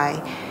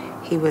Makai.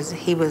 He was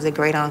a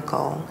great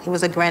uncle. He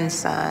was a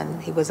grandson.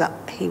 He was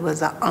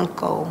an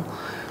uncle,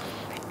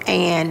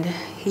 and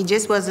he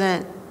just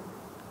wasn't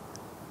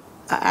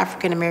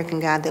African-American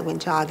guy that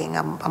went jogging.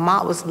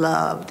 Ahmaud was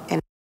loved.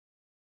 And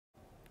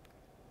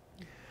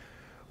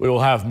we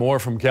will have more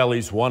from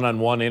Kelly's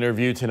one-on-one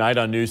interview tonight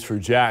on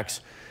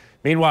News4JAX.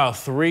 Meanwhile,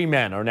 3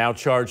 men are now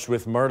charged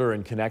with murder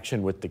in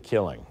connection with the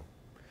killing.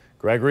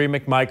 Gregory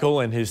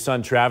McMichael and his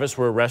son Travis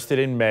were arrested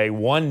in May,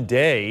 1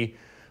 day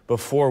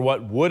before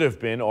what would have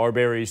been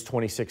Arbery's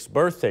 26th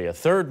birthday. A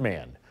third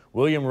man,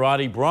 William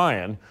Roddy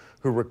Bryan,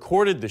 who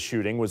recorded the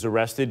shooting, was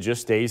arrested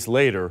just days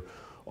later.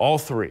 All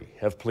 3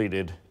 have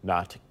pleaded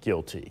not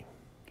guilty.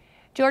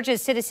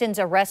 Georgia's citizens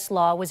arrest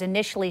law was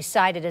initially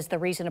cited as the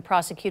reason a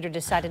prosecutor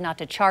decided not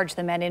to charge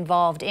the men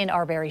involved in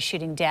Arbery's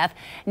shooting death.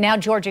 Now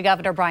Georgia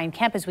Governor Brian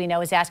Kemp, as we know,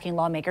 is asking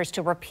lawmakers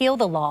to repeal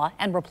the law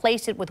and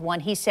replace it with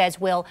one he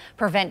says will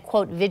prevent,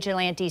 quote,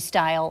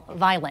 vigilante-style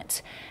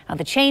violence. Now,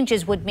 the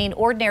changes would mean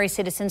ordinary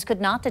citizens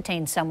could not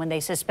detain someone they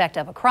suspect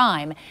of a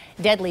crime.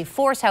 Deadly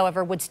force,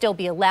 however, would still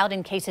be allowed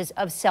in cases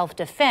of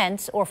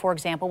self-defense or, for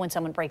example, when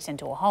someone breaks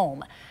into a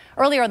home.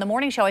 Earlier on the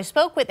morning show, I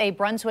spoke with a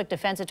Brunswick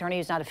defense attorney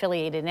who's not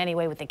affiliated in any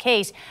way with the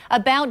case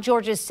about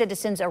Georgia's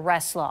citizens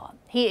arrest law.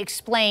 He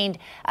explained,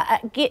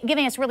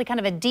 giving us really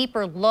kind of a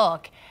deeper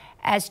look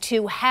as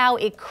to how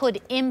it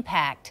could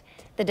impact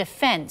the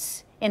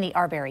defense in the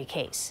Arbery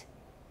case.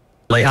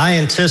 I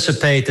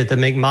anticipate that the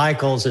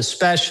McMichaels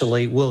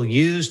especially will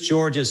use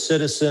Georgia's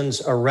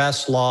citizens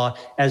arrest law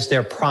as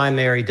their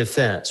primary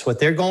defense. What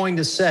they're going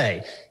to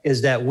say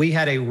is that we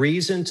had a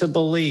reason to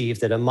believe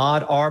that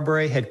Ahmaud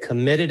Arbery had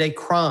committed a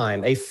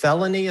crime, a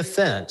felony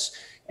offense,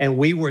 and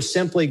we were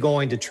simply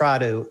going to try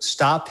to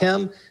stop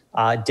him,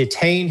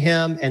 detain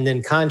him, and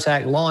then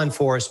contact law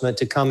enforcement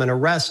to come and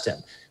arrest him.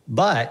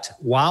 But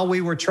while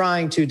we were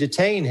trying to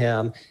detain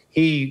him,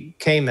 he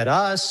came at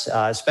us,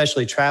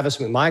 especially Travis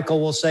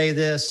McMichael will say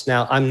this.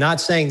 Now, I'm not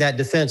saying that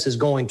defense is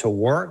going to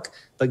work,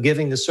 but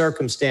given the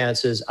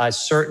circumstances, I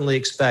certainly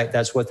expect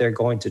that's what they're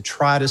going to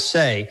try to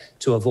say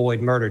to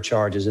avoid murder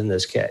charges in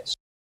this case.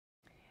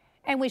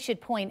 And we should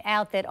point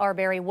out that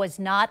Arbery was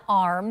not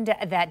armed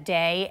that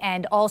day.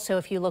 And also,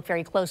 if you look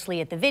very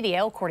closely at the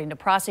video, according to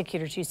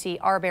prosecutors, you see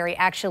Arbery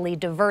actually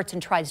diverts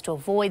and tries to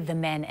avoid the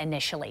men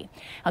initially.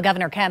 Now,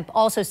 Governor Kemp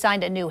also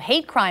signed a new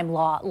hate crime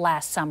law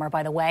last summer,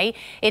 by the way.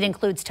 It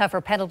includes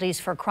tougher penalties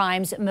for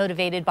crimes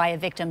motivated by a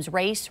victim's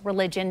race,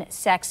 religion,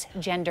 sex,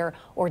 gender,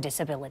 or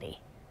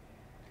disability.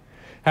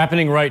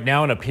 Happening right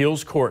now in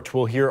appeals court,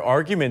 we'll hear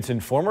arguments in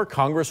former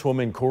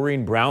Congresswoman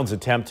Corrine Brown's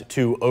attempt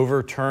to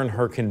overturn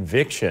her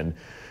conviction.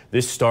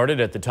 This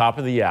started at the top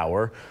of the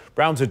hour.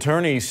 Brown's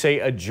attorneys say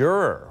a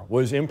juror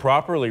was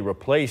improperly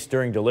replaced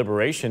during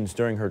deliberations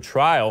during her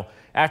trial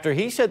after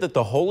he said that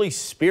the Holy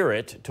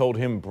Spirit told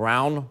him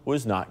Brown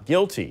was not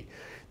guilty.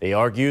 They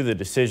argue the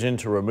decision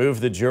to remove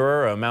the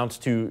juror amounts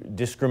to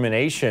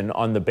discrimination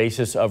on the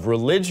basis of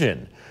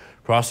religion.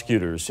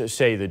 Prosecutors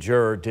say the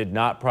juror did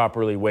not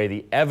properly weigh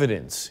the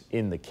evidence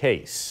in the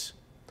case.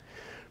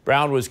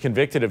 Brown was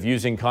convicted of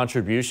using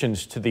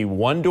contributions to the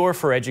One Door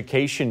for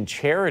Education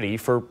charity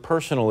for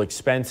personal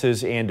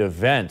expenses and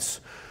events.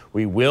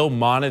 We will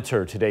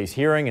monitor today's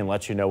hearing and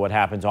let you know what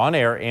happens on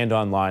air and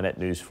online at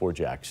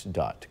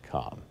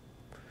news4jax.com.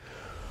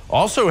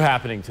 Also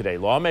happening today,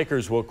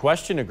 lawmakers will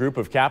question a group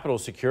of Capitol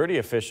security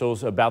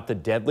officials about the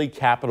deadly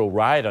Capitol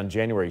riot on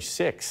January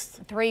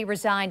 6th. 3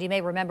 resigned, you may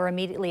remember,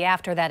 immediately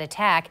after that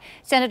attack.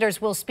 Senators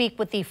will speak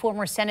with the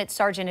former Senate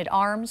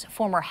Sergeant-at-Arms,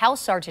 former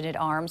House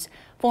Sergeant-at-Arms,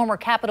 former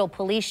Capitol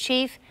Police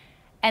Chief,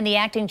 and the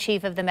acting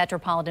chief of the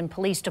Metropolitan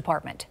Police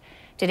Department.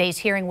 Today's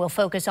hearing will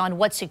focus on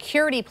what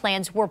security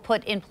plans were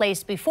put in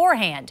place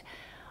beforehand,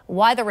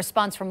 why the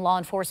response from law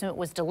enforcement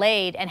was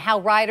delayed, and how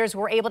rioters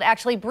were able to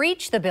actually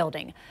breach the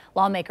building.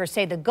 Lawmakers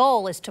say the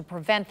goal is to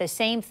prevent the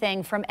same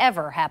thing from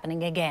ever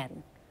happening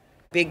again.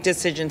 Big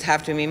decisions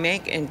have to be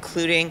made,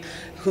 including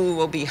who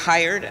will be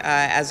hired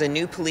as a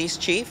new police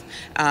chief,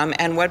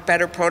 and what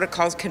better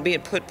protocols can be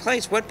put in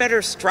place, what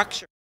better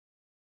structure.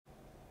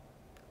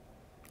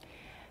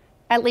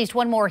 At least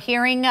one more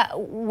hearing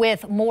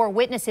with more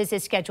witnesses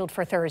is scheduled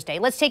for Thursday.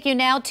 Let's take you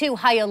now to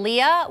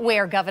Hialeah,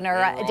 where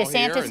Governor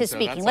DeSantis is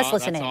speaking. Let's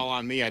listen in. That's all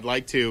on me. I'd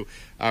like to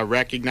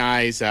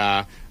recognize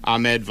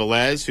Ahmed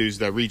Velez, who's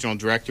the Regional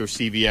Director of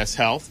CVS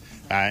Health.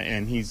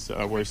 And he's,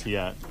 where's he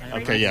at?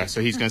 Okay, yeah, so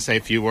he's going to say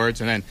a few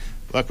words. And then,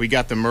 look, we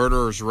got the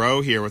murderer's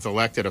row here with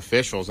elected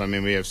officials. I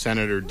mean, we have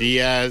Senator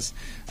Diaz,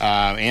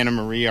 Ana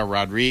Maria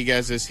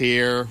Rodriguez is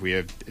here. We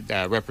have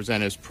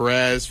Representatives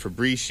Perez,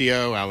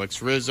 Fabricio,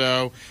 Alex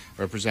Rizzo,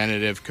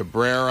 Representative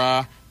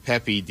Cabrera,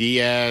 Pepe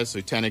Diaz,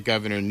 Lieutenant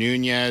Governor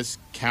Nunez,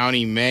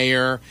 County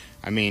Mayor.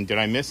 I mean, did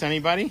I miss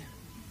anybody?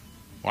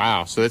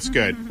 Wow, so that's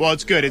good. Well,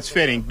 it's good. It's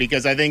fitting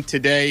because I think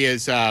today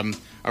is a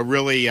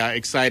really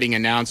exciting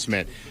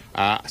announcement.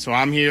 So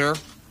I'm here,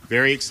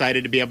 very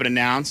excited to be able to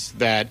announce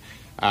that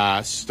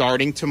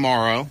starting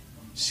tomorrow,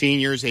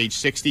 seniors age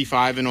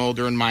 65 and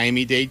older in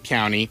Miami-Dade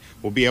County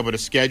will be able to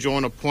schedule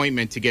an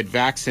appointment to get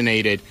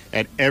vaccinated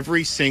at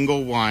every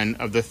single one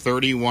of the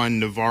 31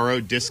 Navarro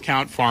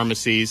discount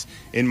pharmacies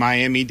in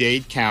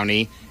Miami-Dade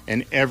County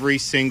and every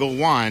single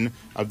one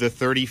of the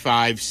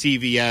 35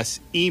 CVS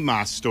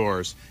EMA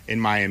stores in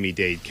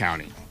Miami-Dade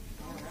County.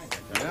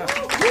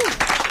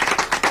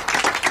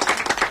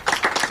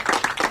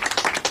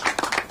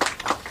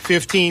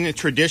 15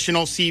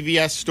 traditional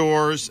CVS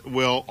stores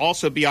will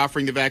also be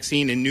offering the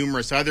vaccine in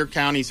numerous other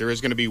counties. There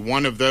is going to be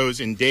one of those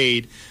in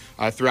Dade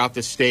throughout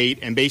the state,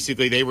 and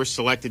basically they were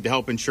selected to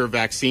help ensure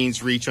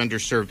vaccines reach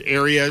underserved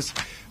areas.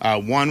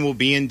 One will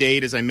be in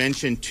Dade, as I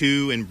mentioned,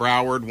 2 in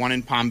Broward, 1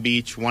 in Palm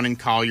Beach, 1 in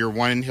Collier,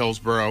 1 in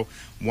Hillsborough,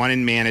 1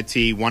 in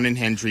Manatee, 1 in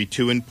Hendry,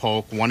 2 in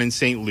Polk, 1 in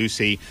St.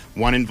 Lucie,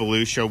 1 in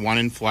Volusia, 1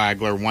 in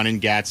Flagler, 1 in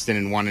Gadsden,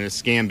 and 1 in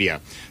Escambia.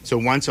 So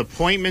once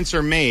appointments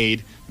are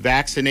made,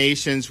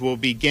 vaccinations will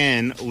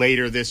begin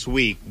later this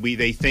week.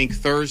 They think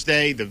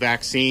Thursday. The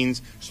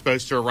vaccine's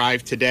supposed to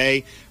arrive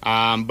today.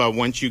 But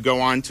once you go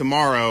on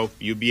tomorrow,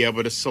 you'll be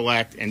able to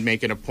select and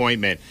make an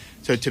appointment.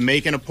 So to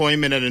make an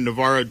appointment at a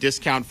Navarro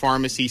Discount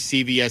Pharmacy,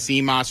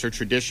 CVS EMOS, or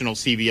traditional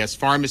CVS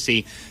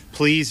pharmacy,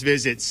 please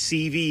visit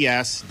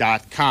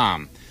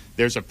cvs.com.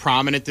 There's a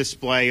prominent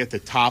display at the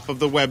top of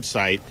the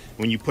website.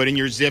 When you put in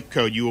your zip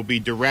code, you will be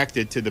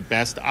directed to the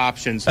best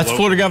options. That's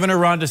Florida Governor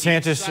Ron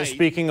DeSantis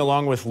speaking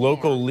along with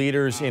local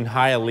leaders in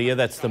Hialeah.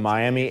 That's the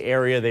Miami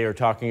area. They are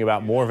talking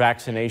about more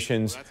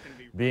vaccinations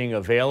being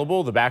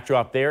available. The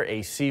backdrop there, a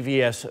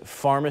CVS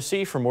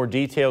pharmacy. For more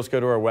details, go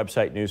to our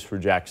website,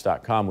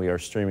 news4jax.com. We are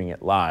streaming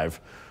it live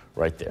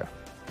right there.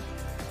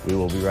 We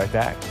will be right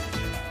back.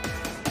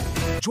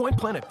 Join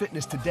Planet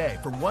Fitness today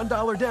for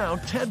 $1 down,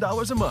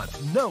 $10 a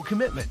month. No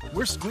commitment.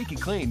 We're squeaky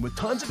clean with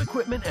tons of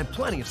equipment and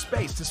plenty of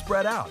space to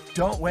spread out.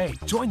 Don't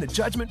wait. Join the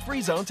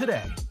judgment-free zone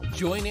today.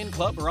 Join in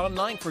club or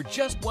online for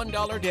just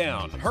 $1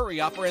 down. Hurry,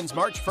 offer ends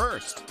March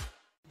 1st.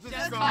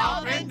 Just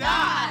call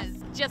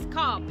PENDAS. Just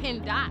call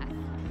PENDAS.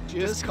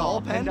 Just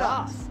call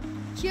PENDAS.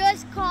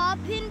 Just call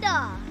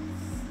PENDAS.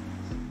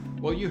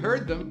 Well, you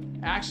heard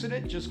them.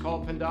 Accident, just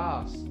call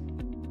PENDAS.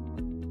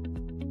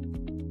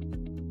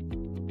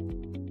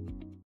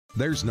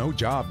 There's no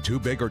job too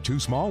big or too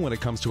small when it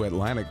comes to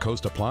Atlantic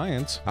Coast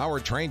Appliance. Our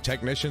trained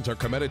technicians are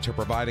committed to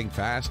providing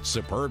fast,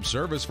 superb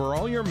service for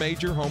all your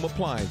major home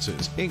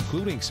appliances,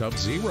 including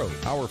Sub-Zero.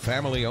 Our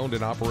family-owned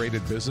and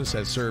operated business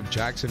has served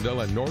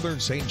Jacksonville and northern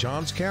St.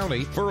 Johns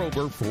County for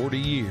over 40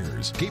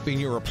 years. Keeping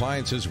your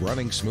appliances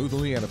running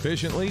smoothly and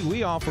efficiently,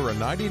 we offer a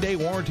 90-day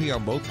warranty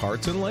on both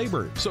parts and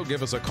labor. So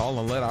give us a call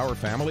and let our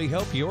family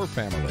help your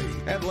family.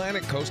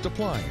 Atlantic Coast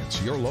Appliance,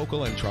 your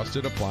local and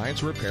trusted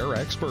appliance repair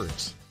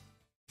experts.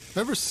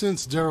 Ever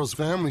since Daryl's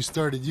family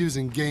started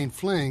using Gain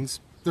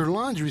Flings, their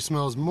laundry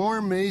smells more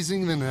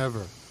amazing than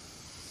ever.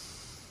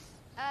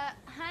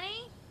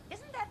 Honey,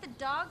 isn't that the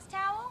dog's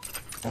towel?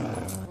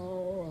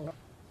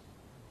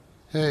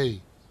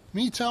 Hey,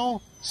 me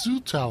towel, Sue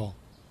towel.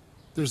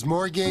 There's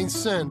more Gain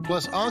scent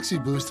plus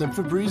OxyBoost than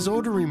Febreze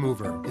odor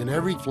remover in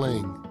every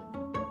fling.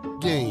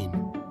 Gain,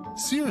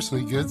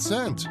 seriously good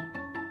scent.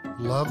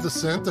 Love the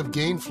scent of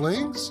Gain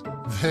Flings?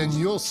 Then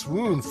you'll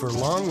swoon for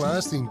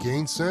long-lasting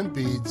Gain scent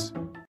beads.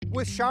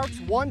 With Sharp's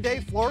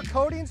one-day floor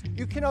coatings,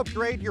 you can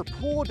upgrade your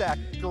pool deck,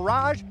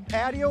 garage,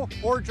 patio,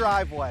 or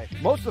driveway.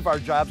 Most of our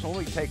jobs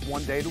only take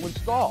 1 day to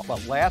install,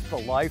 but last a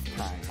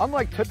lifetime.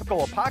 Unlike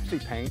typical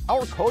epoxy paint,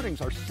 our coatings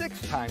are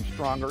 6 times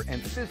stronger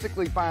and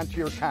physically bond to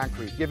your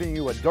concrete, giving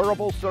you a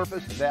durable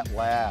surface that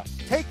lasts.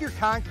 Take your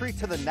concrete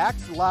to the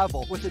next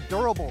level with a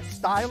durable,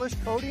 stylish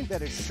coating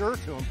that is sure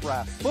to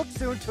impress. Book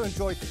soon to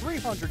enjoy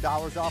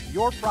 $300 off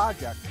your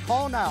project.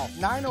 Call now,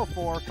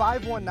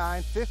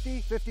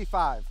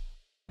 904-519-5055.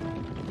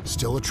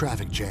 Still a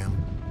traffic jam,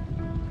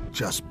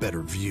 just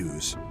better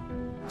views.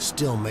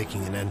 Still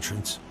making an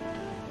entrance,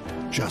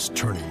 just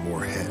turning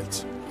more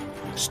heads.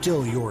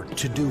 Still your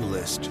to-do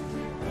list,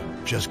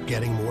 just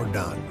getting more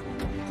done.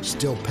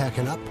 Still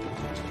packing up,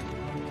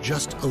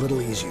 just a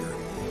little easier.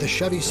 The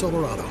Chevy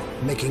Silverado,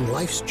 making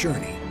life's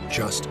journey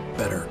just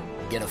better.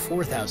 Get a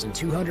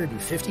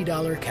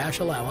 $4,250 cash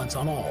allowance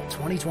on all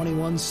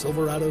 2021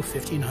 Silverado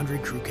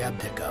 1500 Crew Cab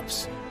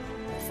pickups.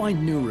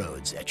 Find new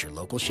roads at your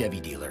local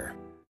Chevy dealer.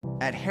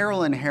 At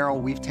Harrell &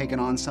 Harrell, we've taken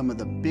on some of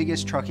the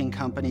biggest trucking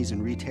companies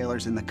and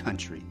retailers in the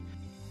country.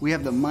 We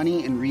have the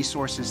money and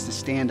resources to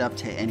stand up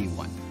to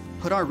anyone.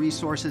 Put our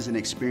resources and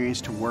experience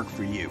to work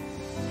for you.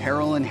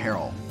 Harrell &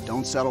 Harrell.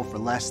 Don't settle for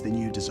less than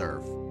you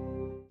deserve.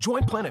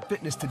 Join Planet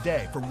Fitness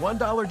today for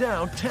 $1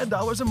 down,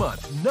 $10 a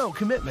month. No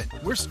commitment.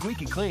 We're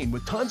squeaky clean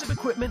with tons of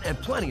equipment and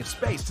plenty of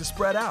space to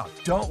spread out.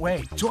 Don't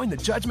wait. Join the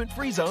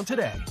judgment-free zone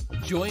today.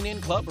 Join in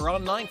club or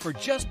online for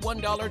just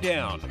 $1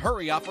 down.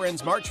 Hurry, offer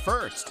ends March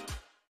 1st.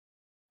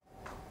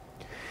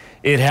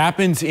 It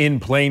happens in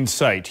plain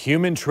sight.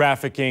 Human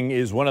trafficking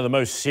is one of the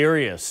most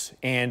serious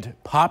and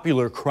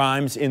popular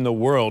crimes in the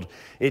world.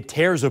 It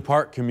tears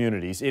apart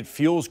communities, it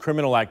fuels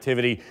criminal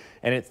activity,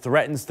 and it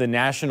threatens the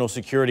national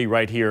security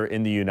right here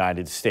in the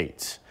United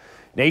States.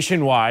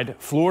 Nationwide,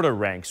 Florida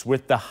ranks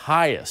with the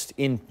highest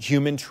in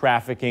human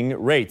trafficking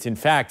rates. In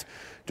fact,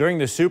 during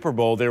the Super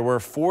Bowl, there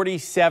were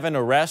 47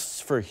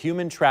 arrests for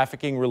human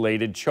trafficking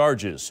related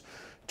charges.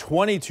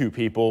 22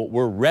 people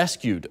were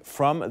rescued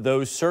from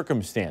those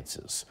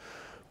circumstances.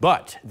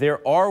 But there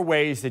are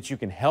ways that you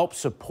can help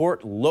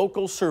support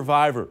local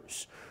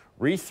survivors.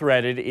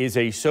 Rethreaded is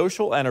a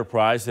social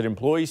enterprise that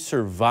employs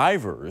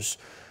survivors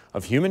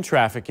of human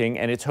trafficking,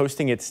 and it's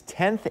hosting its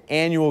 10th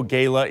annual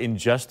gala in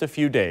just a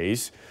few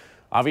days.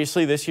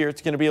 Obviously, this year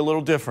it's going to be a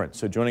little different.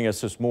 So joining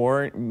us this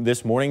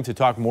morning to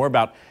talk more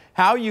about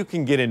how you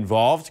can get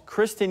involved,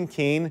 Kristen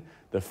Keene,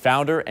 the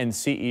founder and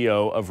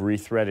CEO of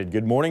Rethreaded.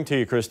 Good morning to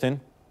you, Kristen.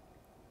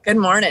 Good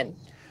morning.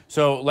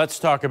 So let's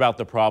talk about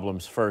the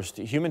problems first.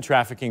 Human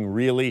trafficking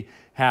really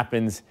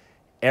happens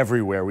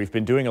everywhere. We've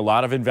been doing a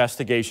lot of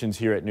investigations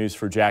here at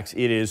News4JAX.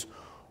 It is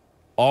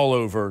all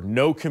over.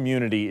 No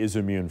community is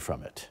immune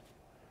from it.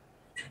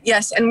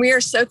 Yes, and we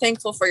are so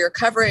thankful for your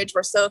coverage.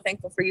 We're so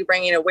thankful for you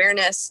bringing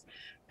awareness.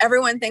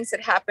 Everyone thinks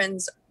it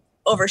happens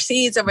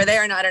overseas, over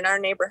there, not in our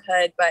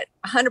neighborhood, but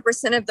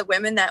 100% of the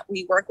women that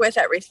we work with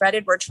at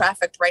Rethreaded were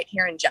trafficked right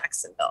here in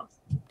Jacksonville.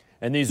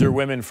 And these are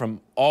women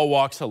from all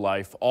walks of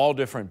life, all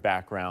different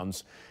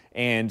backgrounds,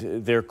 and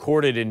they're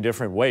courted in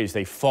different ways.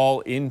 They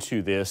fall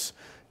into this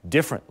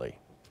differently.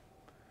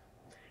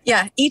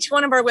 Yeah, each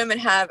one of our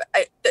women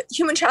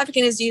human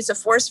trafficking is used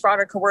as force, fraud,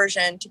 or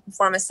coercion to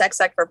perform a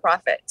sex act for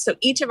profit. So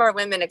each of our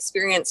women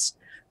experienced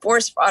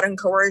force, fraud, and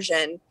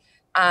coercion,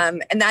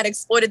 and that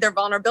exploited their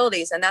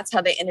vulnerabilities, and that's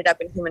how they ended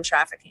up in human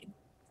trafficking.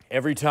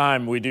 Every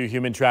time we do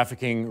human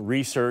trafficking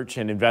research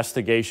and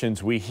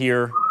investigations, we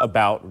hear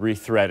about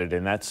Rethreaded,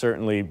 and that's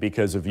certainly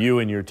because of you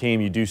and your team.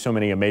 You do so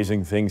many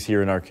amazing things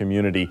here in our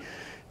community.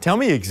 Tell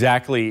me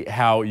exactly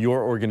how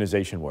your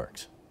organization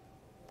works.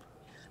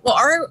 Well,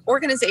 our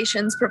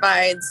organization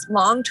provides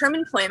long-term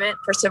employment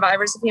for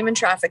survivors of human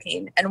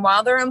trafficking. And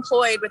while they're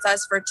employed with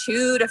us for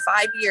 2 to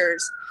 5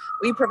 years,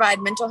 we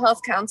provide mental health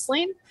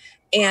counseling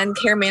and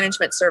care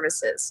management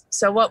services.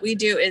 So what we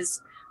do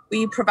is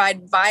we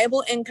provide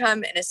viable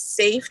income in a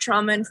safe,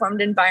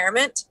 trauma-informed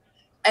environment,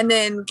 and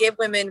then give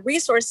women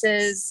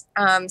resources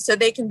so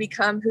they can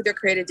become who they're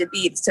created to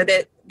be, so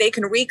that they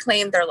can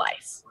reclaim their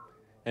life.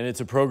 And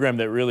it's a program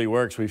that really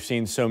works. We've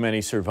seen so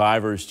many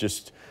survivors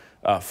just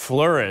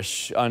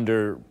flourish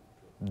under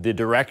the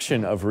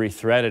direction of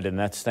Rethreaded, and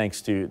that's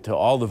thanks to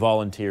all the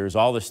volunteers,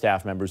 all the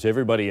staff members,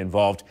 everybody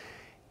involved.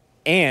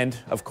 And,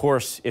 of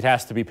course, it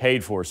has to be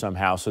paid for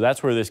somehow, so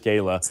that's where this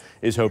gala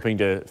is hoping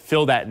to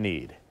fill that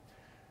need.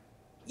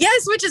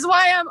 Yes, which is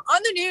why I'm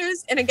on the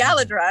news in a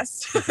gala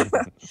dress.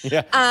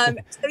 Yeah.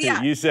 So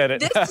yeah, you said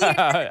it.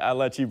 I'll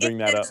let you bring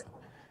that up.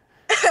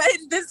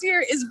 This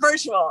year is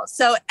virtual,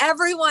 so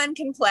everyone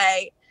can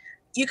play.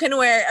 You can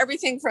wear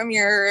everything from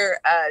your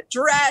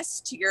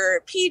dress to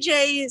your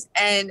PJs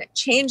and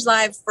change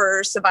lives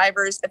for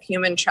survivors of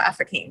human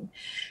trafficking.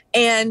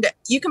 And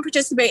you can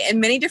participate in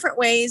many different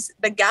ways.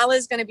 The gala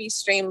is going to be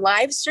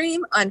live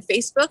stream on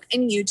Facebook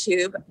and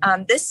YouTube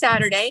this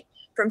Saturday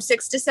from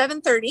 6 to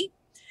 7:30.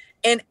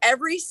 And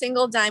every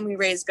single dime we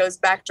raise goes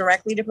back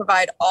directly to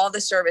provide all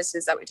the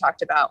services that we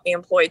talked about. We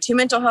employ 2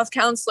 mental health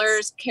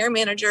counselors, care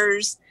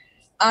managers,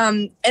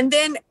 and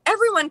then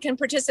everyone can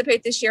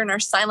participate this year in our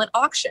silent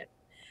auction.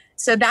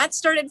 So that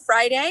started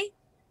Friday.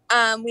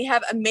 We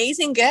have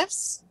amazing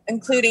gifts,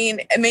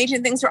 including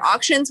amazing things for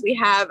auctions. We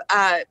have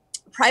a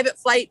private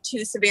flight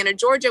to Savannah,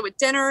 Georgia with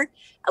dinner,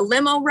 a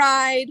limo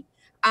ride,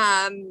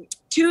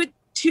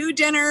 two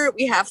dinner.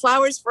 We have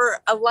flowers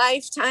for a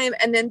lifetime.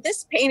 And then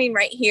this painting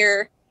right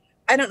here,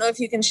 I don't know if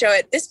you can show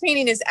it. This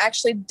painting is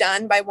actually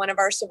done by one of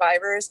our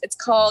survivors. It's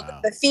called,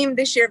 the theme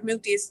this year of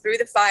Mukti is Through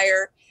the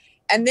Fire.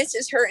 And this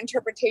is her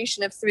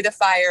interpretation of Through the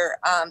Fire,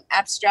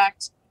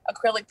 abstract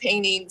acrylic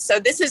painting. So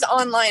this is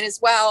online as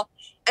well.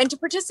 And to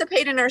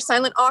participate in our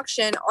silent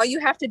auction, all you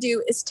have to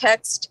do is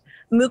text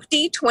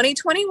Mukti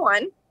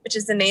 2021, which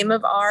is the name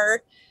of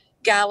our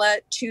gala,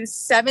 to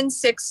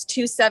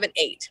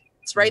 76278.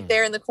 It's right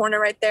there in the corner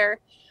right there.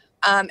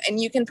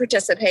 And you can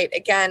participate.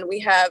 Again, we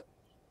have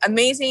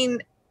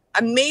amazing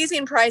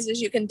prizes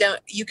you can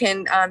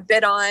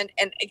bid on.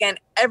 And again,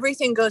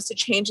 everything goes to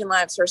changing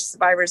lives for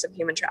survivors of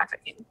human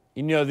trafficking.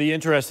 You know, the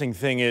interesting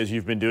thing is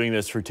you've been doing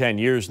this for 10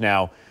 years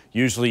now.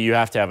 Usually you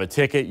have to have a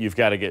ticket. You've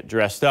got to get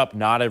dressed up.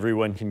 Not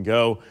everyone can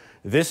go.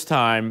 This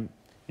time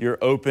you're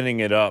opening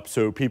it up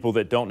so people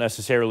that don't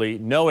necessarily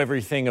know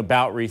everything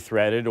about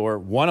Rethreaded or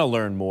want to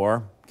learn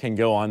more can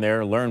go on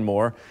there, learn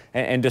more,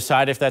 and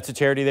decide if that's a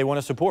charity they want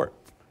to support.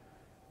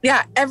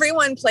 Yeah,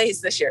 everyone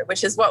plays this year,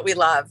 which is what we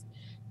love.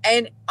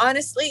 And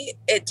honestly,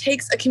 it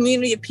takes a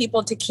community of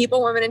people to keep a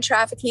woman in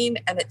trafficking,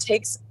 and it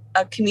takes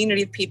a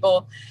community of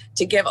people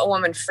to give a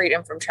woman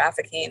freedom from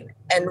trafficking.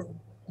 And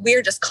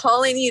we're just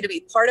calling you to be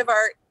part of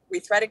our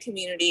Rethreaded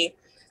community,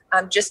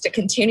 just to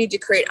continue to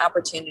create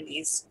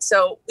opportunities.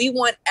 So we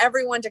want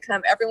everyone to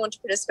come, everyone to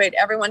participate,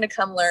 everyone to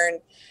come learn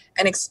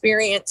and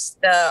experience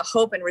the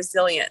hope and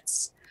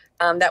resilience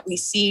that we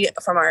see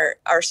from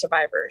our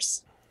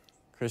survivors.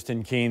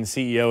 Kristen Keene,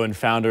 CEO and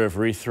founder of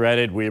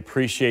Rethreaded. We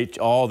appreciate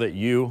all that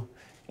you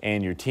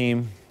and your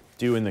team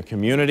do in the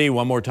community.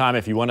 One more time,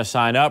 if you want to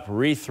sign up,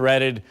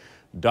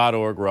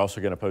 rethreaded.org. We're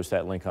also going to post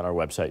that link on our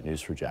website,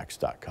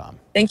 news4jax.com.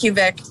 Thank you,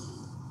 Vic.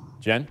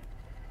 Jen?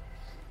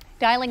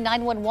 Dialing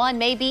 911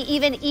 may be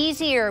even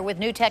easier with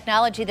new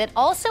technology that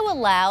also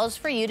allows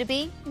for you to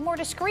be more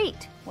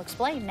discreet. We'll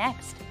explain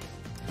next.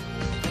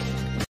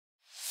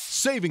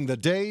 Saving the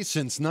day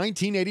since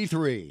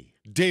 1983.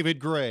 David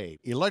Gray,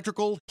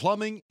 electrical,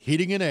 plumbing,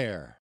 heating, and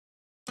air.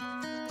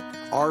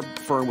 Our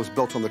firm was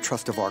built on the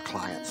trust of our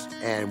clients,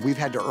 and we've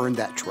had to earn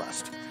that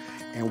trust.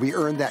 And we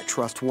earn that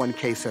trust one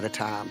case at a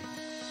time.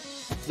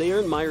 They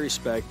earned my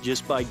respect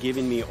just by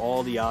giving me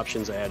all the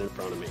options I had in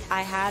front of me.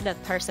 I had a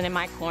person in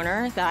my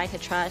corner that I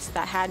could trust,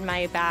 that had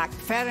my back.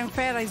 Fair &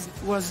 Fair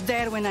was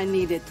there when I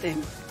needed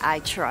them. I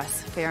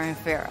trust Fair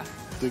 & Fair.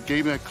 They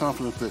gave me that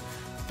confidence that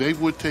they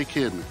would take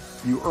care of me.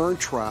 You earn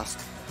trust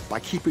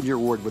by keeping your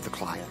word with the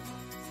client.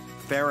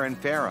 Fair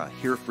 & Fair,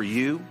 here for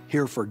you,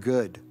 here for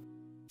good.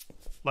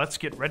 Let's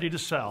get ready to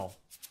sell.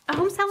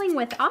 Home selling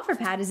with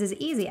OfferPad is as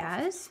easy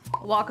as...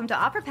 Welcome to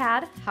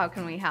OfferPad. How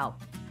can we help?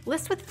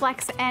 List with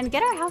Flex and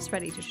get our house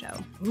ready to show.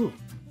 Ooh,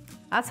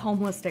 that's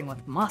home listing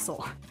with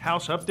muscle.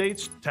 House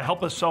updates to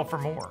help us sell for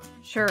more.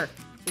 Sure.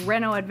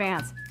 Reno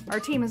Advance. Our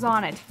team is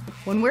on it.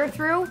 When we're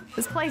through,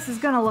 this place is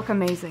gonna look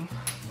amazing.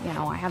 You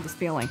know, I have this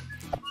feeling.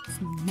 It's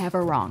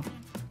never wrong.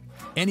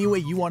 Any way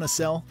you want to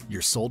sell,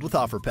 you're sold with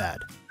OfferPad.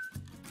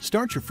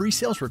 Start your free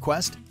sales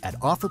request at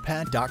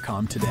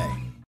OfferPad.com today.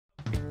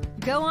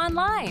 Go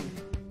online.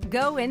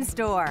 Go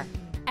in-store.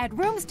 At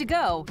Rooms To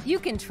Go, you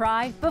can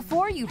try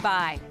before you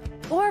buy,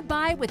 or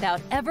buy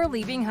without ever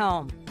leaving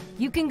home.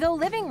 You can go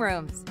living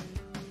rooms,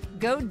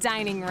 go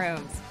dining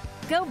rooms,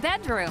 go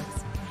bedrooms.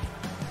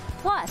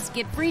 Plus,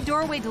 get free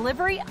doorway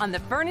delivery on the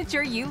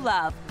furniture you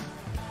love.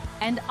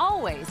 And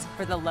always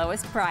for the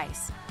lowest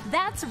price.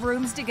 That's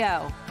Rooms To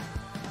Go.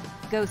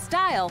 Go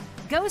style,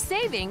 go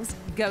savings,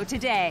 go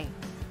today.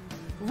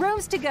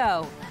 Rooms To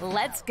Go.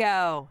 Let's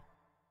go.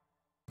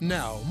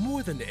 Now,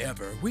 more than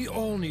ever, we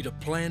all need a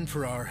plan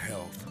for our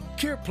health.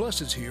 Care Plus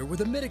is here with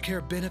the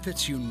Medicare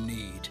benefits you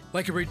need,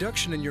 like a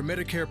reduction in your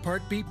Medicare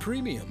Part B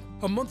premium,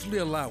 a monthly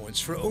allowance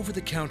for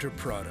over-the-counter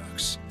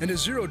products, and a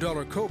 $0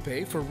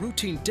 copay for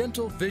routine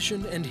dental,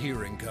 vision, and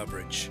hearing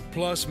coverage.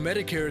 Plus,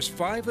 Medicare's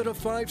 5 out of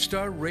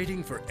 5-star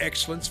rating for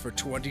excellence for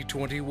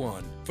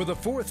 2021. For the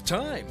 4th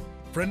time,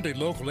 friendly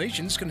local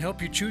agents can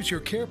help you choose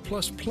your Care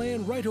Plus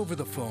plan right over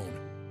the phone.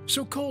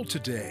 So call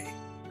today.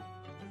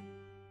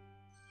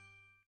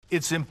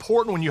 It's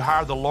important when you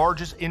hire the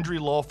largest injury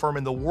law firm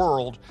in the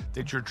world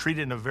that you're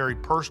treated in a very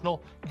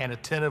personal and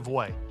attentive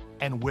way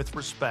and with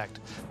respect.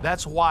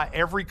 That's why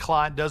every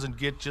client doesn't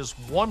get just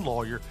one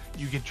lawyer,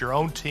 you get your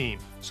own team,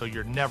 so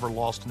you're never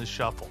lost in the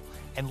shuffle.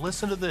 And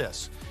listen to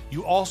this,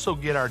 you also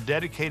get our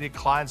dedicated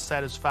client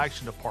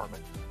satisfaction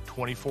department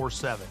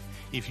 24/7.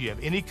 If you have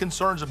any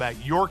concerns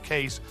about your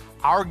case,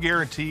 our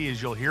guarantee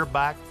is you'll hear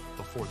back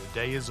before the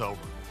day is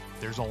over.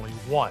 There's only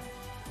one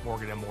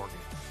Morgan & Morgan,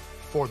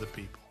 for the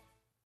people.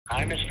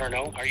 Hi, Miss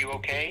Verno. Are you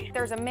okay?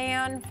 There's a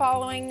man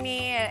following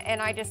me,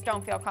 and I just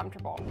don't feel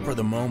comfortable. For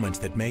the moments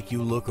that make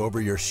you look over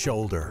your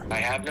shoulder. I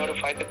have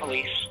notified the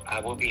police.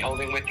 I will be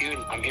holding with you,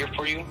 and I'm here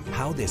for you.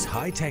 How this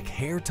high-tech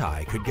hair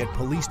tie could get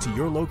police to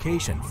your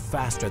location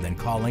faster than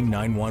calling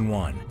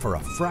 911 for a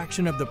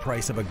fraction of the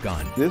price of a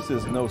gun. This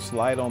is no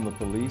slight on the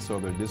police or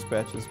their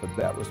dispatchers, but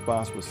that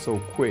response was so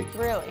quick.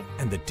 Really?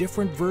 And the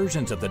different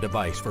versions of the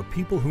device for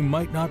people who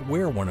might not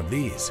wear one of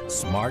these.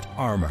 Smart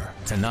Armor,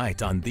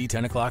 tonight on the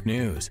 10 o'clock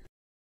news.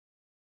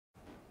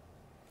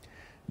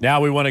 Now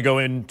we want to go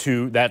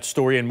into that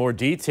story in more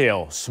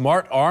detail.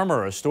 Smart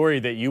Armor, a story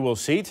that you will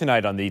see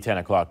tonight on the 10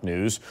 o'clock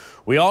news.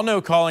 We all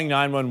know calling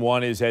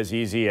 911 is as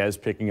easy as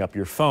picking up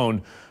your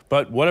phone,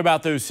 but what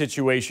about those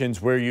situations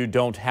where you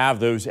don't have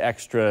those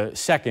extra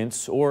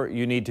seconds or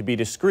you need to be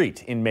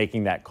discreet in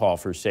making that call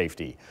for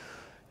safety?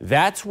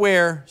 That's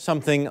where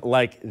something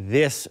like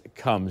this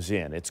comes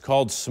in. It's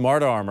called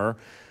Smart Armor.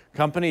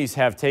 Companies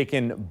have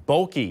taken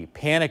bulky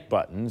panic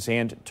buttons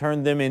and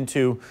turned them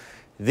into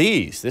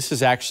these. This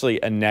is actually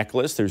a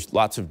necklace. There's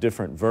lots of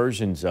different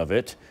versions of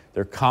it.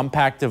 They're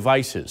compact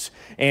devices.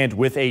 And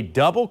with a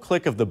double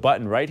click of the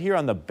button right here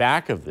on the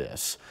back of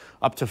this,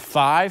 up to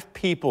 5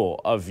 people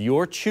of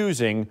your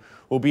choosing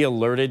will be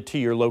alerted to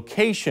your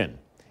location.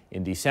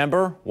 In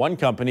December, one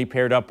company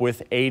paired up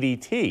with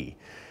ADT.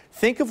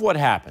 Think of what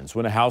happens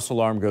when a house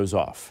alarm goes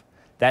off.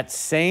 That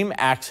same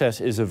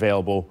access is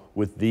available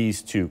with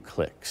these 2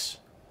 clicks.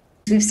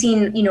 We've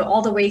seen,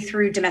 all the way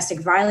through domestic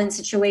violence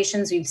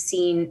situations. We've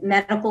seen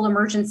medical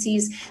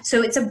emergencies.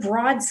 So it's a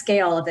broad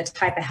scale of the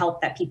type of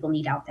help that people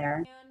need out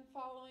there.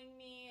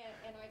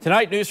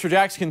 Tonight,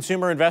 News4JAX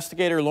consumer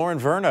investigator Lauren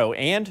Verno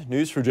and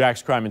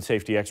News4JAX crime and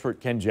safety expert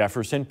Ken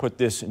Jefferson put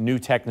this new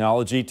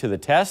technology to the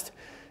test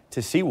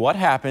to see what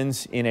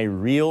happens in a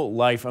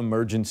real-life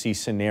emergency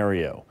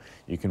scenario.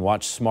 You can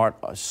watch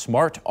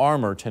Smart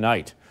Armor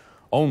tonight,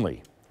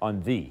 only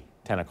on the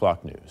 10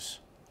 o'clock news.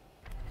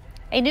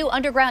 A new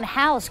underground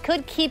house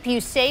could keep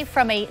you safe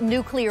from a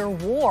nuclear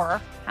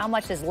war. How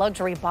much does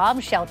luxury bomb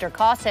shelter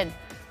cost, and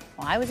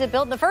why was it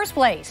built in the first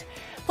place?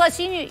 Plus,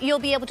 you'll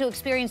be able to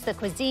experience the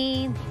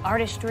cuisine,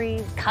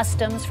 artistry,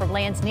 customs from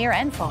lands near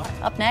and far.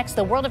 Up next,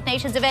 the World of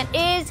Nations event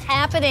is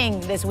happening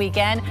this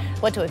weekend.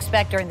 What to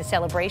expect during the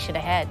celebration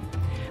ahead.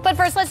 But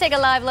first, let's take a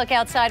live look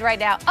outside right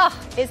now. Oh,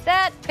 is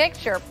that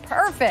picture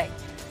perfect?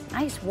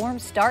 Nice warm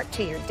start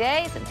to your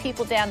day. The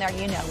people down there,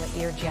 you know it,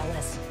 you're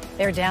jealous.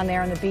 They're down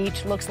there on the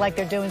beach. Looks like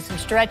they're doing some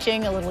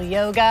stretching, a little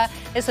yoga.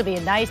 This will be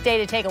a nice day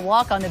to take a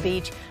walk on the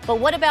beach. But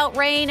what about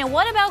rain and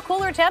what about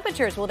cooler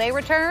temperatures? Will they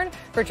return?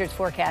 Richard's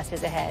forecast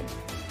is ahead.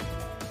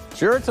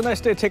 Sure, it's a nice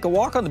day to take a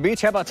walk on the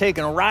beach. How about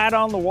taking a ride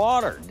on the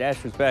water?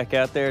 Dash was back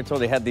out there until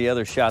they had the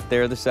other shot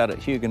there. This out at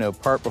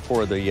Huguenot Park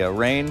before the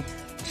rain.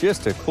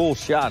 Just a cool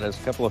shot as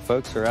a couple of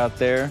folks are out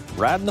there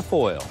riding the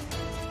foil.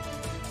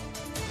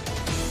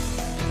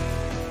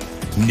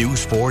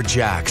 News 4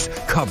 Jax,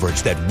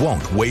 coverage that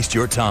won't waste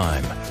your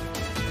time.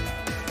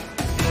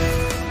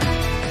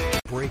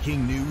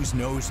 Breaking news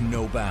knows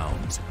no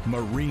bounds.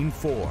 Marine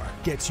 4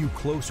 gets you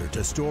closer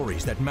to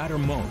stories that matter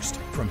most.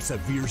 From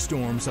severe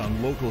storms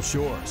on local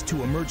shores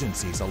to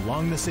emergencies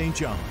along the St.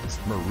 Johns,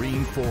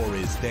 Marine 4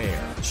 is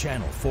there.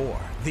 Channel 4,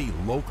 the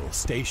local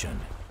station.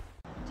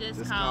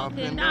 Just call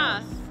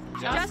PENDAS.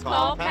 Just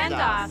call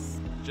PENDAS.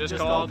 Just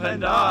call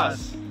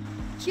PENDAS.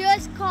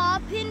 Just call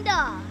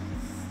PENDAS.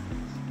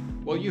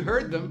 Well, you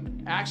heard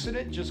them.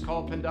 Accident, just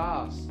call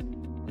PENDAS.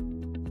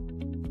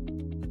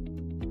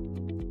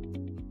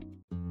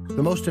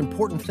 The most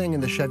important thing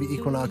in the Chevy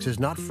Equinox is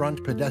not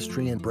front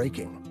pedestrian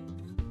braking.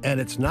 And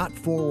it's not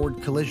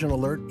forward collision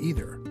alert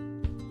either.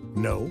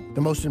 No,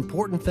 the most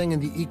important thing in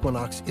the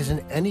Equinox isn't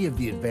any of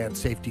the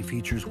advanced safety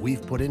features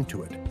we've put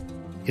into it.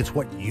 It's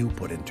what you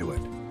put into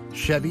it.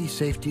 Chevy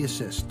Safety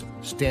Assist,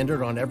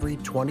 standard on every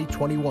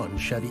 2021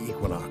 Chevy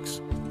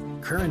Equinox.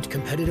 Current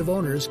competitive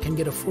owners can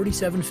get a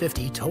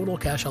 $4,750 total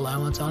cash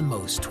allowance on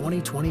most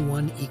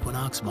 2021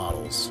 Equinox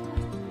models.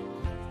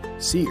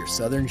 See your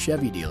Southern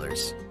Chevy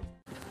dealers.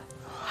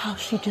 How's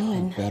she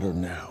doing? Better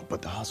now,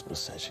 but the hospital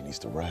said she needs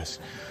to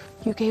rest.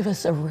 You gave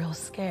us a real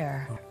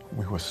scare.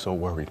 We were so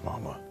worried,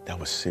 Mama. That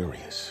was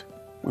serious.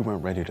 We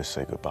weren't ready to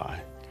say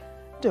goodbye.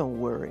 Don't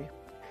worry.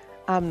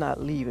 I'm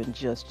not leaving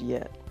just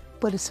yet.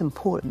 But it's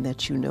important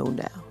that you know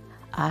now.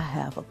 I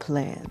have a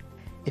plan.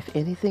 If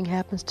anything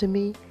happens to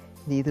me,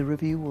 neither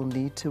of you will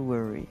need to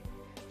worry.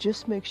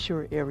 Just make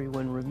sure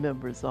everyone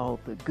remembers all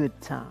the good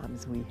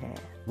times we had.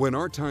 When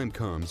our time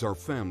comes, our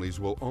families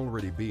will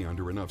already be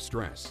under enough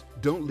stress.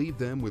 Don't leave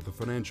them with a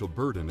financial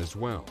burden as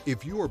well.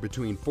 If you are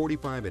between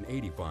 45 and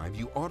 85,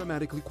 you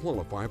automatically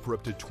qualify for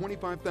up to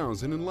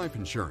 $25,000 in life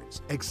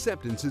insurance.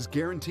 Acceptance is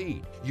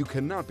guaranteed. You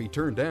cannot be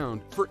turned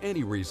down for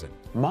any reason.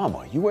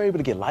 Mama, you were able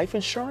to get life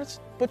insurance,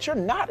 but you're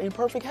not in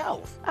perfect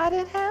health. I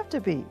didn't have to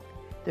be.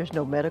 There's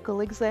no medical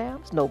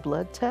exams, no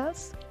blood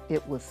tests.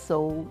 It was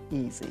so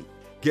easy.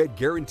 Get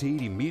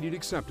guaranteed immediate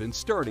acceptance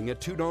starting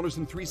at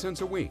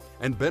 $2.03 a week,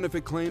 and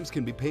benefit claims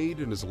can be paid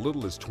in as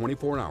little as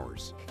 24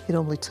 hours. It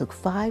only took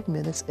 5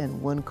 minutes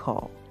and one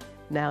call.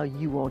 Now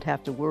you won't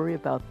have to worry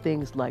about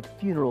things like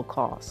funeral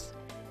costs.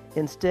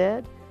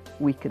 Instead,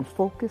 we can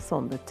focus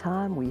on the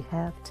time we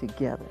have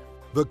together.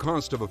 The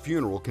cost of a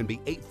funeral can be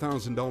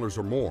 $8,000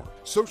 or more.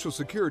 Social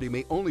Security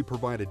may only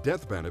provide a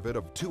death benefit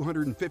of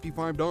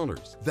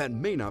 $255. That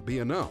may not be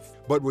enough.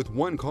 But with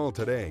one call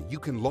today, you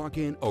can lock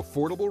in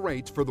affordable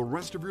rates for the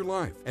rest of your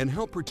life and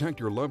help protect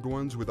your loved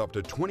ones with up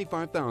to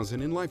 $25,000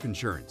 in life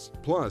insurance.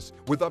 Plus,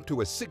 with up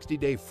to a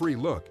 60-day free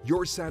look,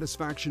 your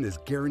satisfaction is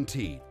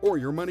guaranteed or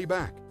your money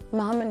back.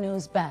 Mama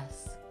knows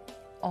best.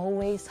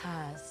 Always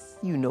has.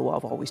 You know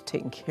I've always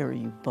taken care of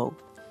you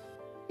both.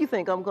 You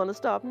think I'm gonna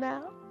stop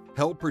now?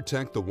 Help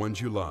protect the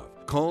ones you love.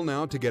 Call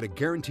now to get a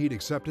guaranteed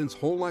acceptance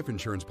whole life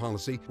insurance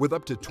policy with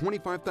up to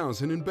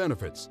 $25,000 in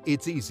benefits.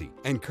 It's easy,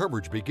 and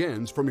coverage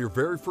begins from your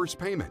very first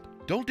payment.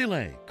 Don't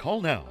delay.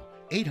 Call now.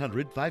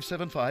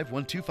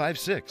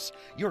 800-575-1256.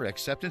 Your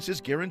acceptance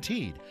is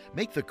guaranteed.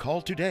 Make the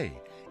call today.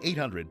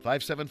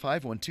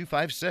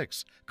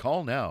 800-575-1256.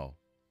 Call now.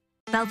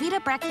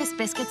 Belvita breakfast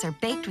biscuits are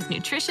baked with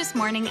nutritious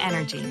morning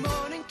energy.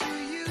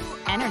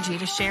 Energy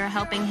to share a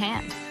helping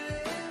hand.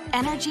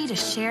 Energy to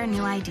share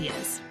new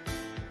ideas.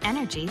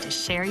 Energy to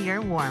share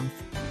your warmth.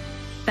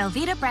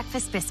 Belvita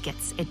breakfast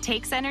biscuits. It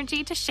takes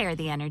energy to share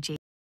the energy.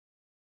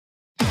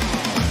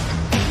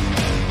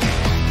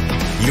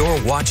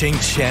 You're watching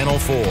Channel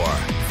 4,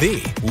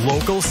 the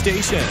local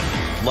station.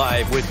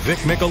 Live with Vic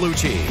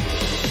Michelucci,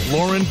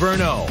 Lauren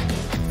Verno,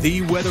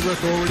 the Weather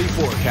Authority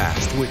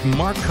forecast with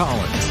Mark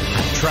Collins.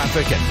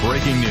 Traffic and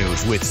breaking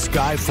news with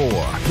Sky 4.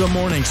 The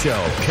morning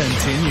show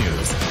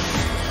continues.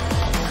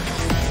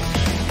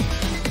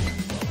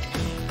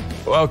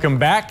 Welcome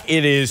back.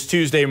 It is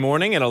Tuesday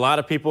morning, and a lot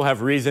of people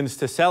have reasons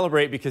to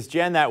celebrate because,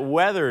 Jen, that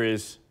weather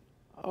is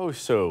oh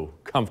so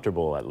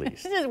comfortable, at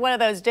least. This is one of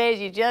those days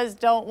you just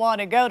don't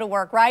want to go to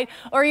work, right?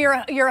 Or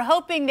you're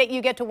hoping that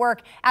you get to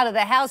work out of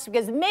the house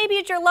because maybe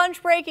it's your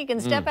lunch break, you can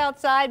step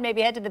outside,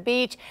 maybe head to the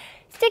beach.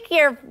 Stick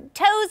your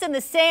toes in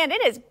the sand.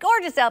 It is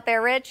gorgeous out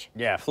there, Rich.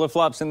 Yeah,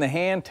 flip-flops in the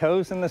hand,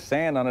 toes in the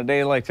sand on a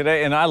day like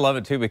today. And I love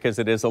it, too, because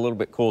it is a little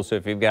bit cool. So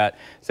if you've got,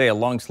 say, a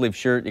long-sleeve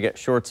shirt, you got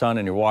shorts on,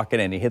 and you're walking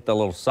and you hit the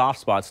little soft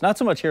spots, not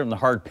so much here in the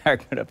hard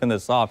pack, but up in the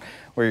soft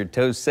where your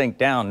toes sink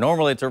down.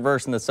 Normally, it's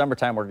reversed in the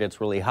summertime where it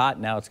gets really hot.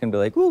 Now it's going to be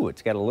like, ooh,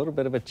 it's got a little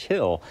bit of a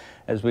chill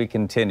as we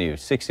continue.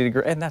 60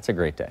 degrees, and that's a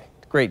great day.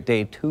 Great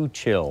day to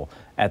chill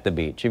at the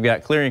beach. You've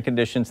got clearing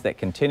conditions that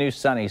continue.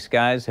 Sunny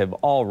skies have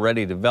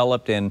already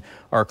developed and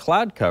are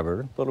cloud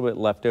covered. A little bit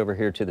left over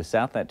here to the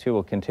south. That too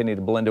will continue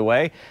to blend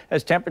away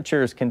as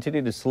temperatures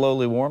continue to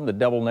slowly warm. The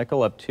double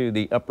nickel up to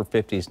the upper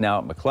 50s now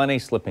at McClenny,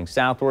 slipping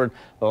southward.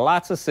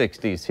 Lots of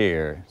 60s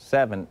here.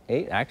 7,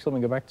 8, actually,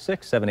 let me go back to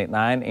 6, 7, 8,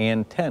 9,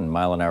 and 10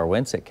 mile-an-hour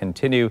winds that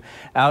continue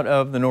out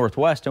of the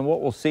northwest. And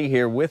what we'll see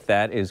here with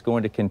that is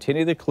going to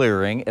continue the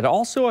clearing. It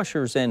also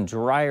ushers in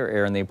drier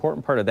air, and the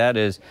important part of that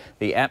is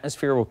the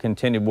atmosphere will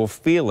continue. We'll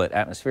feel it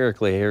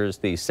atmospherically. Here's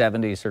the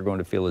 70s are going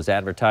to feel as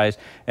advertised,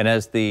 and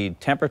as the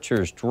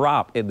temperatures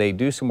drop, they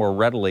do so more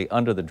readily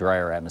under the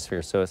drier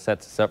atmosphere. So it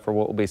sets us up for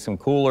what will be some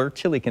cooler,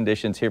 chilly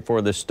conditions here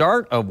for the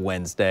start of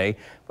Wednesday,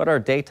 but our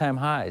daytime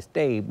highs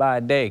day by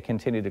day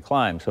continue to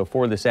climb. So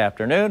for this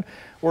afternoon,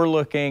 we're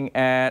looking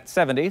at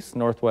 70s.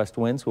 Northwest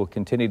winds will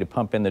continue to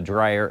pump in the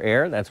drier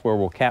air. That's where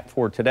we'll cap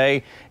for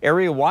today.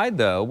 Area-wide,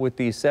 though, with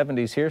these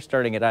 70s here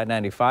starting at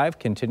I-95,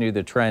 continue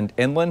the trend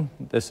inland.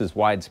 This is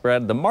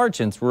widespread. The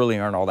margins really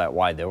aren't all that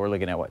wide, though. We're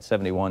looking at, what,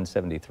 71,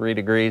 73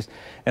 degrees.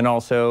 And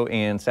also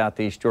in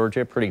southeast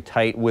Georgia, pretty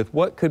tight with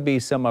what could be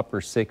some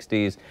upper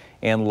 60s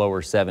and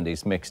lower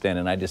 70s mixed in.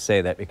 And I just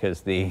say that because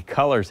the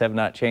colors have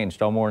not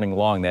changed all morning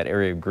long. That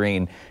area of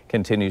green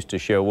continues to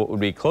show what would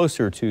be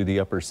closer to the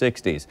upper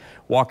 60s.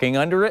 Walking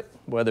under it,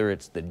 whether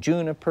it's the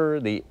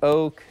juniper, the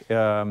oak,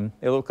 it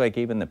looked like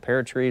even the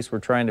pear trees were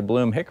trying to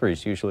bloom. Hickory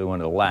is usually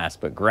one of the last,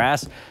 but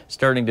grass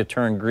starting to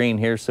turn green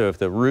here. So if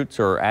the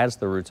roots, or as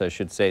the roots I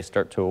should say,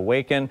 start to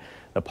awaken,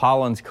 the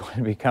pollen's going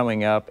to be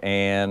coming up,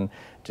 and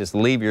just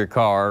leave your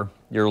car,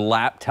 your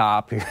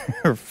laptop,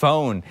 your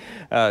phone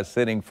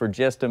sitting for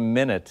just a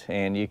minute,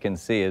 and you can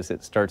see as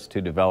it starts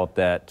to develop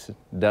that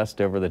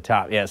dust over the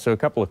top. Yeah, so a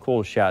couple of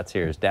cool shots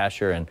here as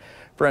Dasher and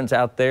friends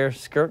out there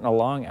skirting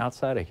along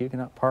outside of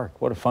Huguenot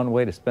Park. What a fun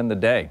way to spend the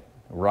day.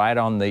 Ride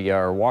on the,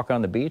 or walk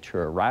on the beach,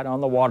 or ride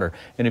on the water.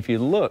 And if you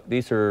look,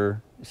 these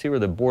are, see where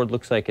the board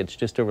looks like it's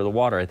just over the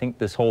water. I think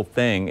this whole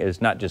thing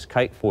is not just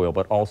kite foil,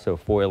 but also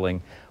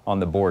foiling on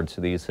the board. So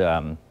these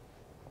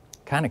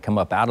kind of come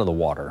up out of the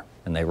water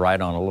and they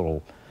ride on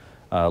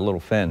a little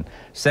fin.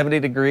 70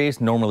 degrees.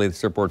 Normally the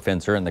surfboard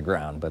fins are in the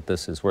ground, but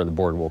this is where the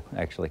board will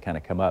actually kind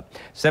of come up.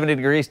 70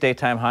 degrees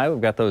daytime high.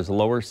 We've got those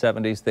lower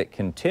 70s that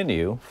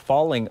continue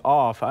falling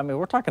off. I mean,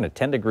 we're talking a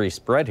 10-degree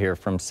spread here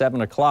from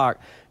 7 o'clock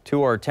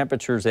to our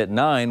temperatures at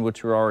 9,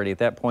 which are already at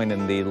that point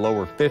in the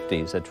lower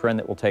 50s, a trend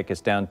that will take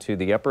us down to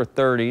the upper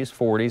 30s,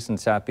 40s in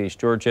southeast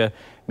Georgia,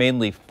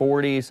 mainly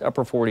 40s,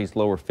 upper 40s,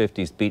 lower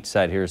 50s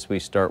beachside here as we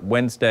start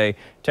Wednesday.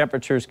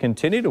 Temperatures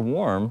continue to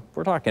warm.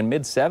 We're talking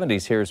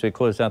mid-70s here as we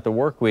close out the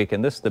work week,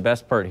 and this is the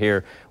best part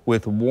here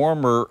with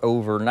warmer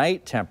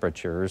overnight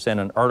temperatures,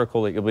 and an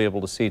article that you'll be able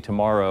to see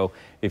tomorrow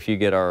if you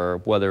get our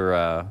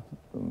weather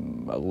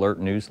alert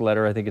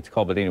newsletter, I think it's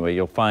called. But anyway,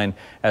 you'll find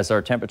as our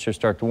temperatures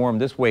start to warm,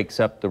 this wakes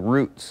up the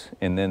roots,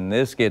 and then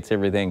this gets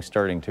everything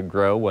starting to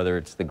grow, whether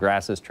it's the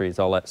grasses, trees,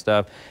 all that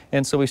stuff.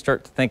 And so we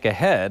start to think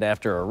ahead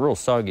after a real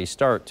soggy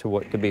start to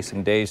what could be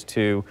some days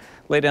to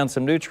lay down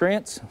some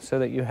nutrients so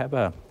that you have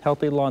a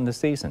healthy lawn this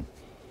season.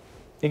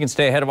 You can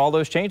stay ahead of all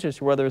those changes.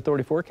 Your Weather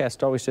Authority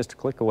forecast always just a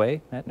click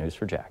away at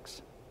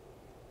News4JAX.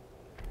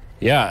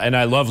 Yeah, and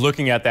I love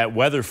looking at that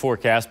weather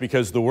forecast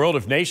because the World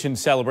of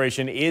Nations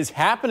celebration is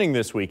happening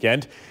this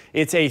weekend.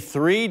 It's a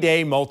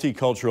 3-day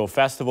multicultural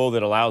festival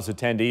that allows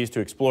attendees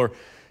to explore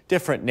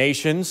different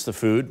nations, the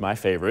food, my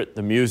favorite,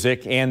 the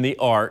music, and the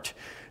art.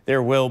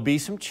 There will be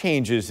some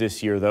changes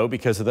this year, though,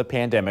 because of the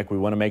pandemic. We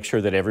want to make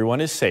sure that everyone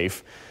is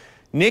safe.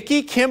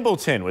 Nikki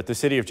Kimbleton with the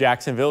City of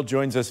Jacksonville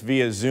joins us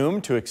via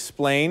Zoom to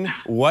explain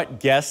what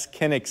guests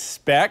can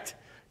expect.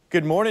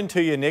 Good morning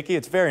to you, Nikki.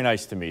 It's very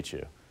nice to meet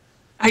you.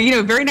 You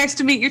know, very nice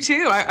to meet you,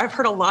 too. I've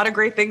heard a lot of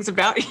great things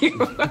about you.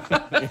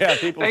 Yeah,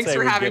 people Thanks say for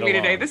we having get me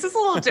along. today. This is a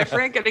little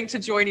different getting to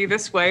join you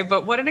this way,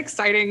 but what an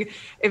exciting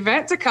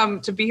event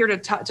to be here to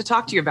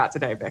talk to you about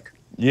today, Vic.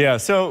 Yeah,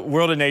 so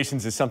World of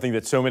Nations is something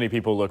that so many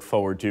people look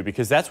forward to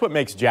because that's what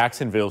makes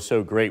Jacksonville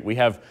so great. We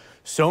have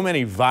so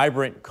many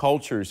vibrant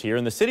cultures here,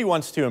 and the city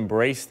wants to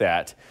embrace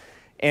that,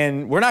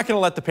 and we're not going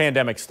to let the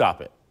pandemic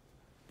stop it.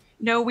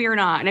 No, we are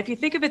not. And if you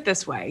think of it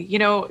this way, you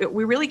know,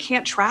 we really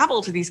can't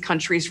travel to these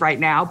countries right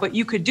now, but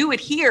you could do it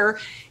here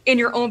in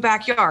your own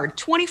backyard.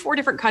 24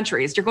 different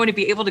countries. You're going to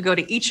be able to go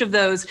to each of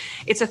those.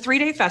 It's a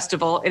 3-day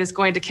festival. It is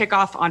going to kick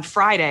off on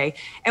Friday.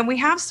 And we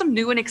have some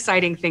new and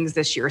exciting things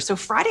this year. So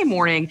Friday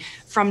morning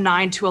from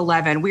 9 to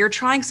 11, we are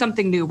trying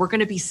something new. We're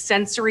going to be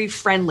sensory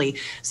friendly.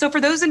 So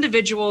for those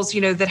individuals, you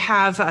know, that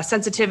have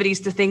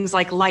sensitivities to things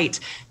like light,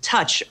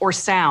 touch, or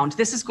sound,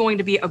 this is going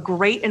to be a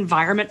great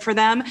environment for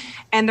them.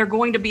 And they're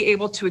going to be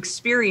able to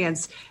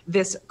experience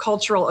this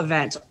cultural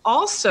event.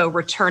 Also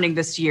returning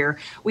this year,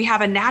 we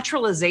have a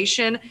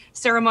naturalization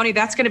ceremony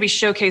that's going to be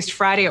showcased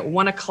Friday at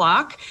 1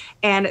 o'clock.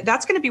 And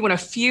that's going to be when a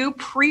few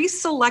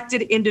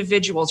pre-selected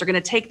individuals are going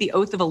to take the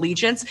oath of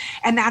allegiance.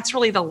 And that's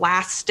really the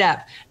last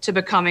step to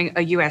becoming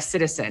a U.S.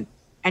 citizen.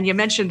 And you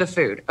mentioned the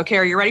food. Okay,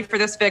 are you ready for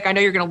this, Vic? I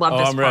know you're going to love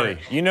this I'm part. ready.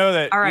 You know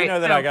that, All right,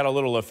 I got a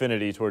little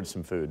affinity towards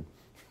some food.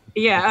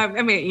 Yeah,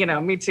 I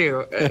mean, me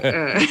too.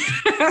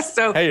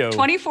 So Hey-o.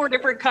 24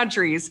 different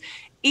countries.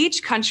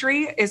 Each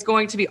country is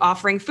going to be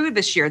offering food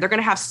this year. They're going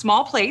to have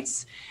small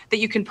plates that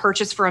you can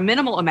purchase for a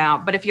minimal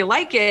amount. But if you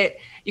like it,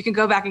 you can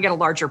go back and get a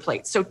larger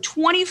plate. So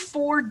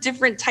 24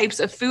 different types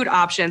of food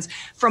options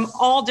from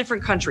all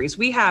different countries.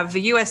 We have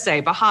the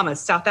USA, Bahamas,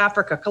 South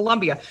Africa,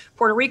 Colombia,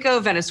 Puerto Rico,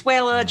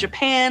 Venezuela,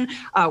 Japan.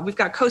 We've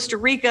got Costa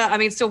Rica. I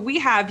mean, so we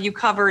have you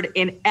covered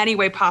in any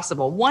way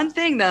possible. One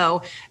thing,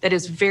 though, that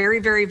is very,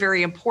 very,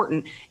 very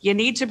important, you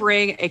need to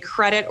bring a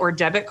credit or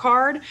debit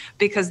card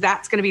because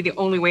that's going to be the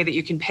only way that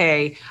you can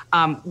pay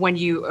when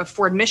you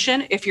for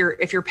admission if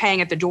you're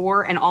paying at the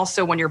door and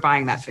also when you're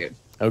buying that food.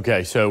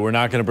 Okay, so we're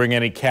not going to bring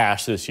any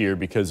cash this year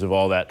because of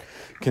all that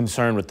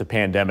concern with the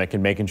pandemic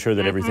and making sure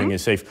that everything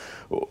is safe.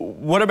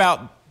 What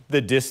about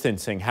the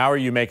distancing? How are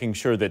you making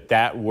sure that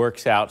that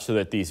works out so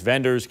that these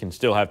vendors can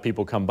still have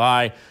people come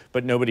by,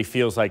 but nobody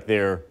feels like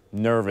they're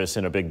nervous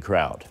in a big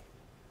crowd?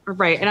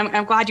 Right, and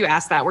I'm glad you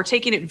asked that. We're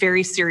taking it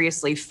very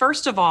seriously.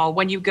 First of all,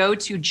 when you go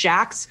to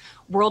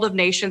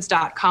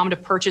jaxworldofnations.com to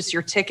purchase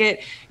your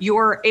ticket,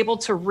 you're able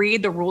to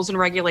read the rules and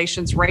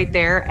regulations right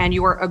there, and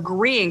you are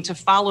agreeing to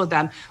follow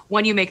them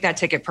when you make that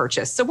ticket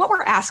purchase. So what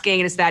we're asking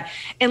is that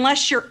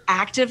unless you're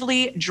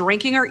actively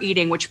drinking or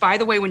eating, which, by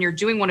the way, when you're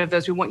doing one of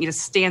those, we want you to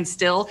stand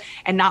still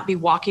and not be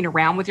walking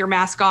around with your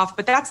mask off,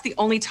 but that's the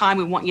only time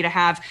we want you to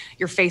have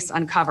your face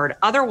uncovered.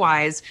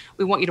 Otherwise,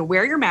 we want you to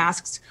wear your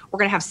masks. We're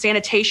going to have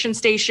sanitation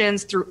stations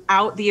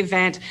throughout the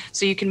event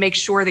so you can make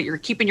sure that you're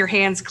keeping your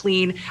hands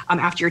clean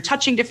after you're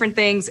touching different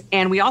things.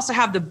 And we also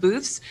have the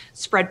booths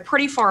spread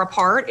pretty far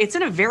apart. It's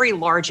in a very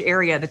large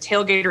area, the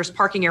Tailgaters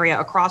parking area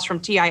across from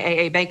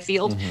TIAA Bank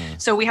Field.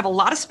 So we have a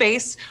lot of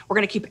space. We're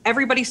going to keep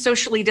everybody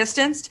socially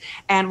distanced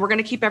and we're going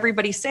to keep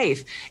everybody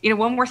safe.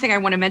 One more thing I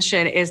want to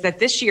mention is that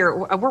this year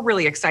we're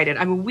really excited.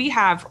 I mean, we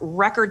have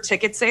record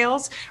ticket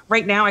sales.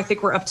 Right now, I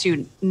think we're up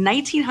to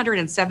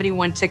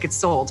 1,971 tickets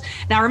sold.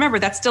 Now, remember,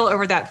 that's still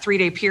over that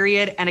 3-day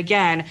period. And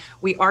again,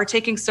 we are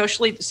taking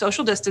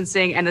social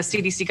distancing and the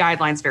CDC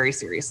guidelines very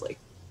seriously.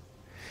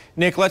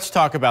 Nick, let's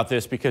talk about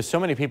this because so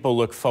many people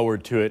look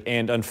forward to it.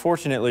 And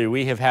unfortunately,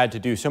 we have had to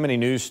do so many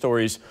news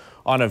stories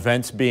on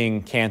events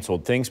being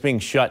canceled, things being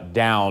shut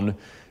down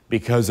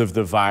because of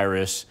the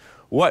virus.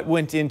 What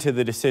went into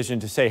the decision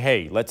to say,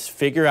 hey, let's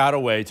figure out a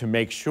way to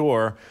make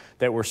sure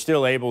that we're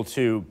still able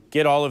to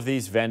get all of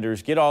these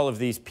vendors, get all of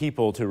these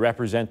people to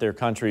represent their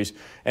countries,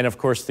 and of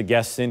course the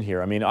guests in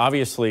here? I mean,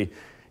 obviously,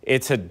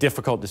 it's a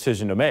difficult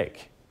decision to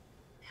make.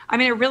 I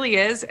mean, it really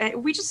is.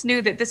 We just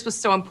knew that this was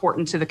so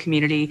important to the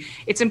community.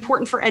 It's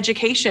important for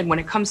education when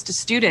it comes to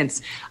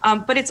students,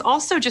 but it's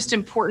also just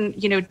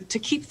important, to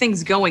keep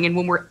things going. And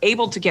when we're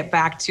able to get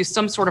back to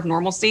some sort of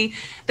normalcy,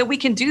 that we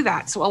can do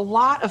that. So a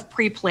lot of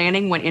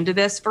pre-planning went into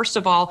this. First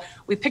of all,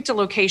 we picked a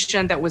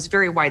location that was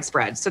very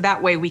widespread. So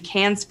that way we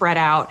can spread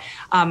out.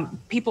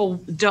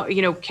 People don't,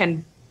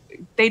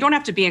 they don't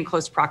have to be in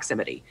close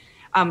proximity.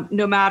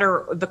 No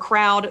matter the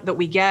crowd that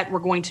we get, we're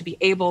going to be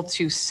able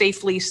to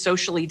safely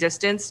socially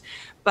distance.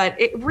 But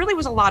it really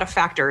was a lot of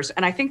factors.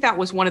 And I think that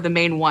was one of the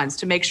main ones,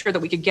 to make sure that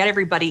we could get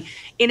everybody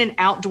in an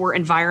outdoor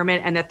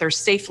environment and that they're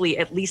safely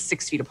at least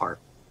 6 feet apart.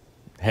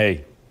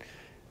 Hey,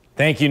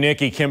 thank you,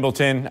 Nikki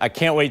Kimbleton. I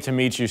can't wait to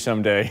meet you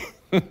someday.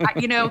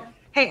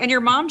 Hey, and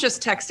your mom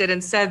just texted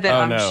and said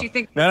that she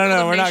thinks...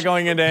 No, we're not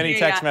going into any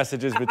text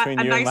messages between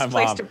you and my mom. A nice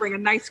place to bring a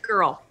nice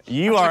girl.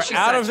 You are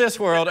out of this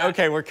world.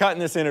 Okay, we're cutting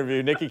this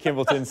interview. Nikki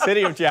Kimbleton,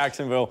 City of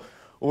Jacksonville,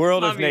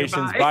 World of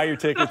Nations. Buy your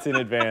tickets in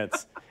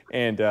advance.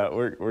 And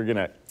we're going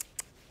to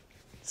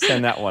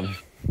send that one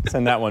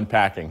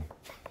packing.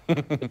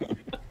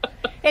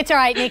 It's all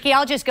right, Nikki.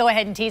 I'll just go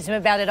ahead and tease him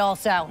about it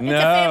also. No.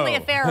 It's a family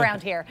affair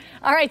around here.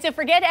 All right, so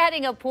forget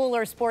adding a pool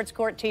or sports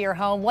court to your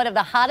home. One of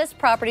the hottest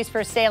properties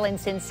for sale in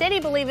Sin City,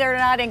 believe it or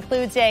not,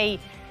 includes a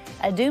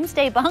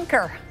doomsday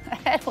bunker.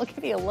 We'll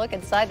give you a look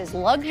inside this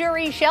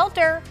luxury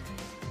shelter.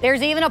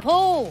 There's even a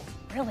pool.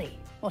 Really?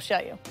 We'll show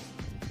you.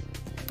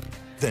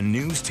 The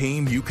news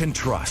team you can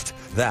trust.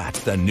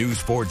 That's the News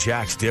 4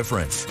 Jax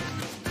difference.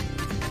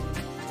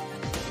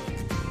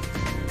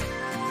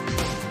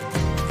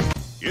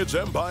 It's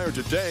Empire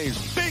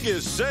Today's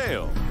biggest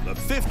sale, the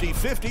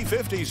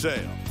 50-50-50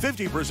 sale.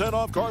 50%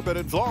 off carpet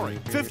and flooring,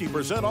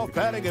 50% off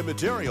padding and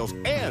materials,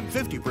 and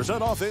 50%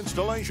 off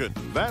installation.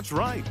 That's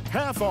right,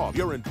 half off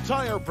your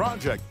entire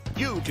project.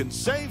 You can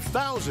save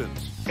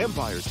thousands.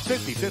 Empire's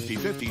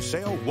 50-50-50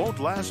 sale won't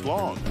last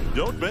long.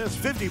 Don't miss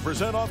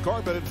 50% off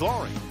carpet and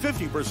flooring,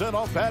 50%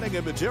 off padding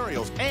and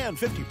materials, and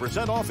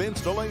 50% off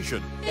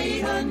installation.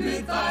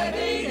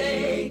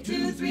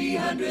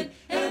 800-588-2300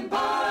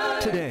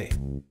 Empire. Today.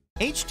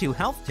 H2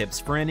 Health tips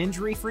for an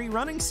injury-free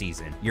running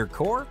season. Your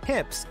core,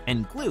 hips,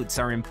 and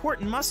glutes are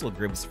important muscle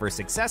groups for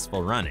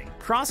successful running.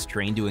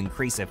 Cross-train to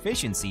increase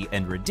efficiency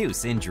and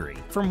reduce injury.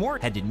 For more,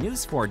 head to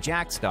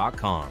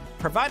news4jax.com.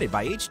 Provided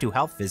by H2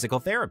 Health Physical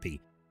Therapy.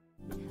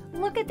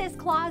 Look at this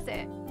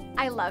closet.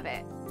 I love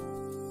it.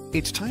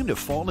 It's time to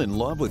fall in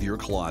love with your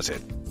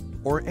closet,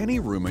 or any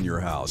room in your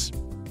house.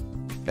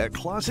 At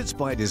Closets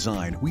by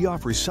Design, we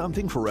offer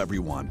something for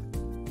everyone.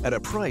 at a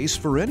price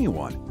for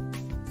anyone.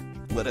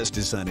 Let us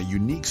design a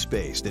unique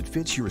space that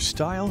fits your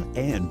style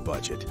and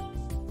budget.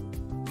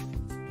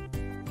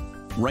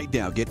 Right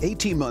now, get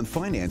 18-month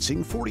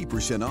financing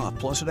 40% off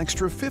plus an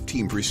extra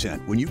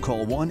 15% when you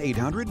call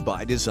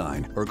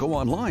 1-800-BUY-DESIGN or go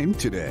online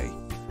today.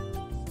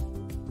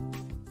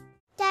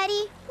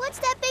 Daddy, what's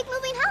that big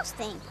moving house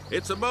thing?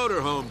 It's a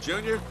motorhome,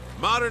 Junior.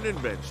 Modern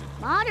invention.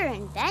 Modern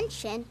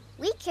invention?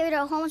 We carried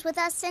our homes with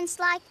us since,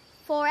 like,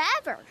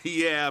 forever.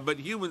 Yeah, but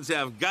humans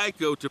have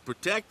Geico to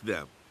protect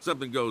them.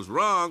 Something goes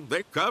wrong,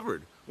 they're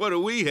covered. What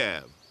do we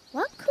have?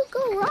 What could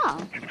go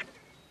wrong?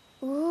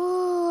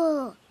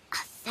 Ooh, a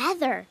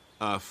feather.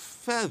 A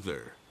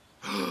feather?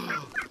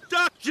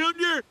 Duck,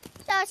 Junior!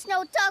 That's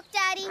no duck,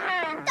 Daddy.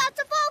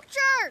 That's a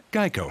vulture!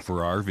 Geico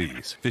for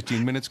RVs.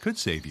 15 minutes could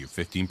save you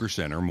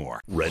 15% or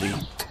more. Ready,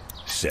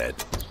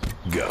 set,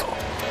 go.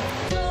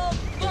 Go,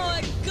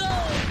 boy,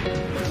 go!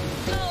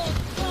 Go,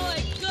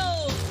 boy,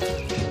 go!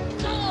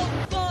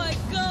 Go, boy,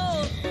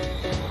 go!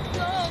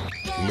 Go,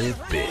 boy,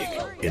 Live big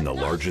in the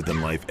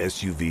larger-than-life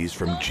SUVs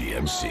from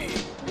GMC.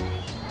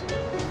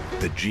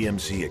 The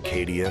GMC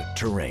Acadia,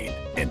 Terrain,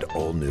 and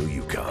all-new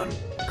Yukon.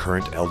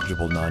 Current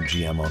eligible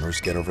non-GM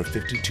owners get over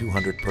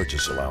 $5,200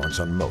 purchase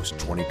allowance on most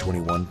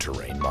 2021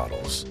 Terrain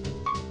models.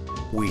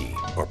 We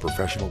are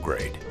professional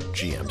grade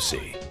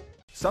GMC.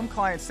 Some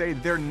clients say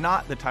they're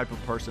not the type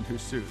of person who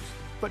sues,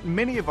 but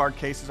many of our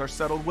cases are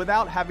settled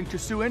without having to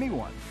sue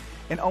anyone.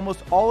 In almost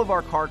all of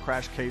our car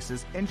crash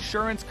cases,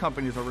 insurance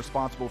companies are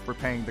responsible for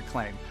paying the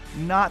claim,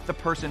 not the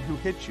person who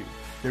hit you.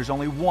 There's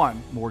only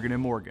one Morgan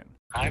 & Morgan.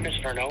 Hi, Miss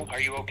Furno. Are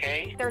you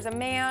okay? There's a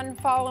man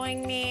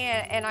following me,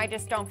 and I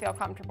just don't feel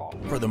comfortable.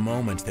 For the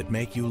moments that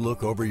make you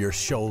look over your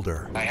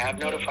shoulder. I have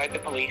notified the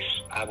police.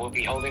 I will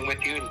be holding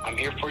with you. I'm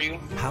here for you.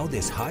 How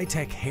this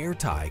high-tech hair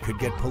tie could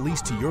get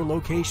police to your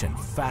location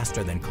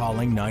faster than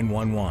calling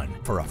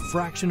 911 for a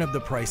fraction of the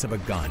price of a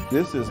gun.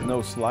 This is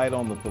no slight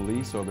on the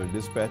police or their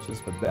dispatchers,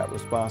 but that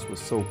response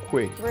was so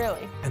quick.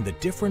 Really? And the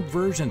different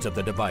versions of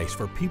the device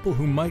for people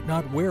who might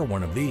not wear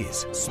one of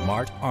these.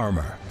 Smart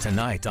Armor.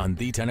 Tonight on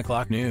the 10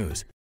 o'clock news.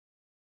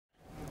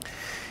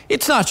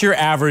 It's not your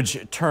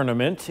average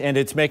tournament, and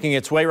it's making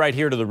its way right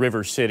here to the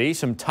River City.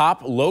 Some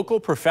top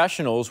local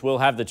professionals will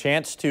have the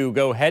chance to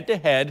go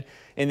head-to-head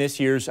in this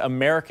year's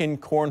American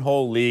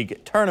Cornhole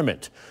League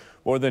tournament.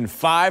 More than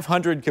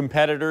 500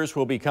 competitors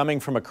will be coming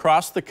from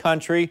across the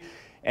country,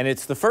 and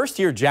it's the first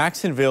year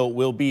Jacksonville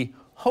will be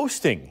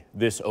hosting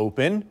this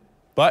Open.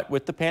 But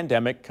with the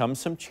pandemic comes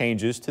some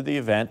changes to the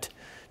event,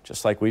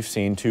 just like we've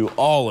seen to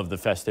all of the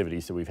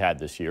festivities that we've had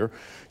this year.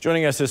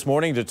 Joining us this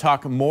morning to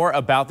talk more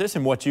about this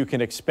and what you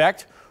can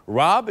expect,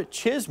 Rob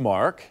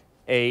Chismark,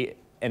 an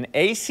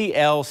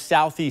ACL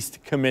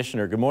Southeast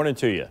Commissioner. Good morning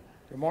to you.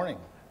 Good morning.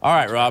 All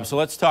right, Rob, so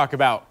let's talk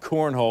about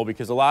cornhole,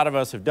 because a lot of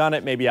us have done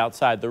it maybe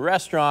outside the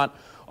restaurant,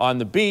 on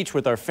the beach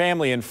with our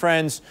family and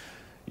friends.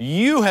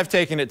 You have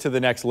taken it to the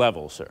next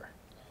level, sir.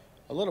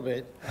 A little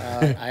bit.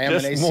 I am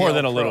just an ACL more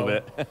than a pro, little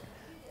bit.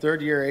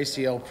 third-year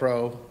ACL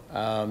pro,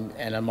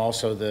 and I'm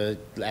also the,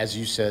 as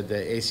you said, the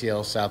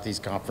ACL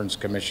Southeast Conference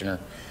Commissioner.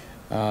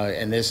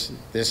 And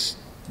this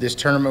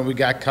tournament we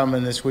got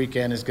coming this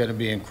weekend is going to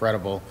be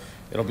incredible.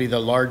 It'll be the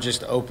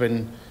largest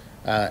Open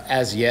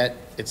as yet.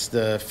 It's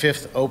the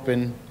 5th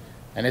Open,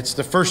 and it's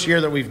the first year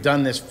that we've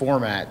done this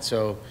format.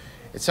 So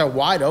it's a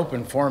wide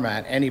open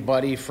format.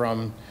 Anybody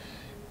from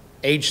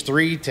age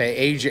 3 to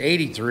age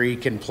 83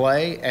 can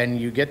play, and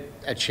you get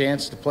a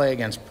chance to play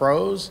against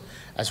pros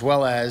as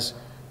well as,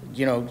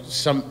 you know,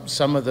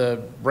 some of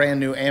the brand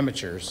new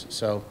amateurs.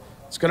 So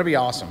it's going to be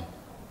awesome.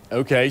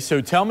 Okay, so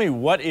tell me,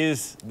 what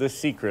is the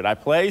secret? I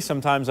play,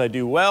 sometimes I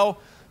do well,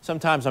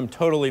 sometimes I'm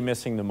totally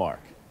missing the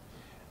mark.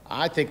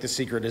 I think the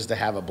secret is to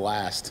have a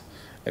blast.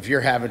 If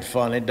you're having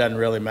fun, it doesn't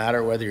really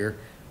matter whether you're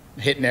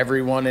hitting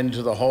everyone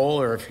into the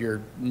hole or if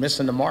you're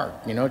missing the mark.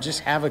 You know,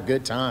 just have a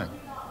good time.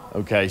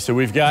 Okay, so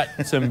we've got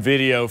some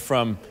video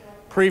from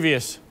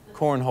previous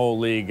Cornhole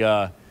League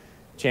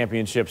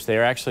championships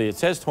there. Actually, it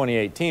says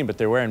 2018, but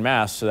they're wearing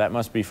masks, so that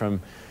must be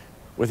from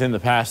within the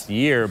past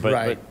year. But,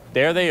 right. But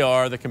there they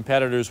are, the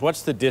competitors.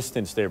 What's the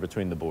distance there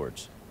between the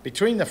boards?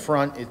 Between the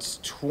front, it's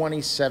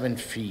 27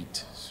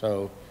 feet.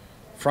 So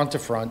front to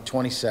front,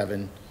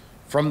 27.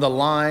 From the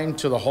line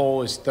to the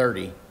hole is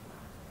 30.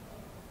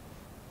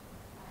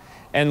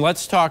 And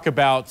let's talk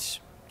about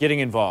getting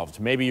involved.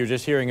 Maybe you're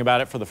just hearing about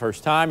it for the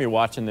first time. You're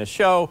watching this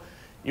show.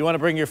 You want to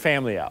bring your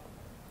family out,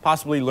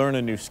 possibly learn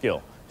a new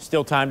skill.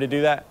 Still time to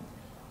do that?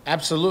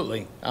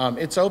 Absolutely.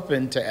 It's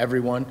open to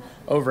everyone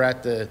over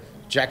at the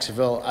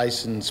Jacksonville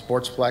Ice and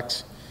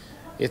Sportsplex.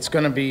 It's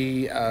going to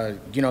be,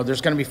 you know,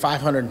 there's going to be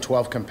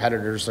 512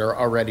 competitors that are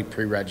already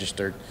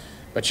pre-registered.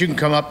 But you can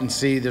come up and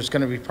see there's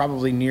going to be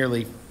probably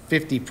nearly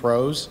 50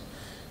 pros.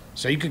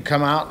 So you could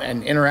come out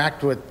and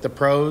interact with the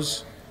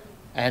pros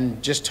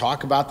and just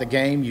talk about the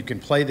game. You can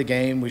play the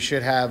game. We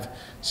should have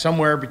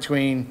somewhere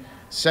between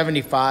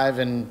 75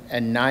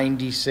 and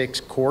 96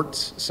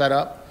 courts set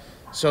up.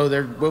 So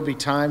there will be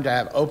time to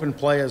have open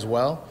play as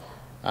well.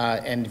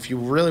 And if you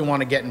really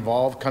want to get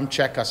involved, come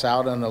check us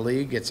out on the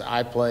league. It's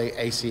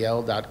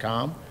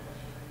iplayacl.com.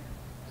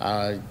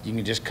 You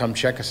can just come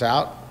check us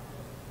out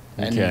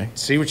and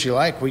see what you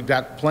like. We've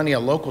got plenty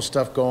of local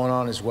stuff going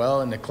on as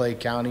well in the Clay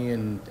County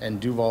and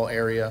Duval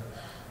area.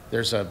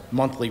 There's a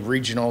monthly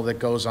regional that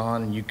goes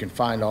on, and you can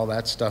find all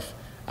that stuff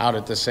out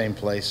at the same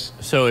place.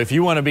 So if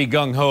you want to be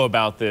gung-ho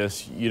about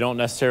this, you don't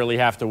necessarily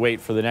have to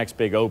wait for the next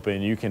big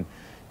open. You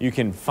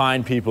can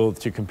find people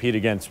to compete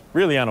against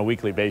really on a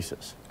weekly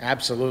basis.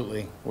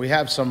 Absolutely. We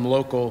have some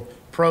local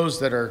pros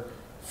that are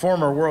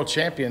former world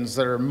champions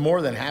that are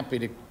more than happy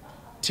to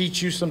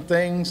teach you some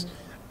things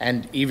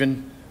and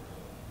even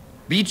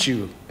beat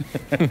you.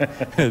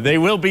 They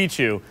will beat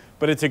you,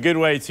 but it's a good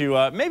way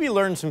to maybe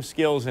learn some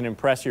skills and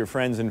impress your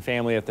friends and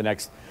family at the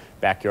next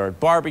backyard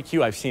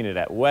barbecue. I've seen it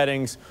at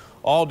weddings,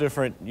 all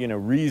different,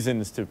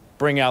 reasons to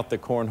bring out the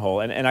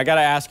cornhole. And I got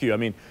to ask you, I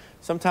mean,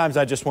 sometimes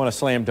I just want to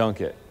slam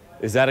dunk it.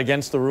 Is that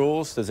against the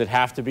rules? Does it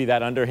have to be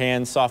that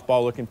underhand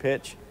softball-looking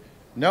pitch?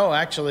 No,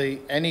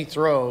 actually, any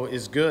throw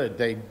is good.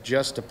 They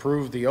just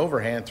approve the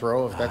overhand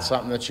throw if that's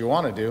something that you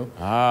want to do.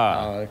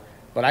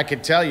 But I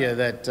could tell you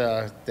that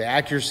the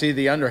accuracy of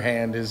the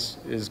underhand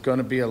is going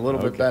to be a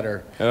little bit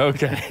better.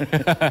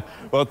 Okay.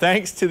 Well,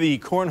 thanks to the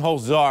Cornhole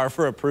Czar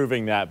for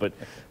approving that, but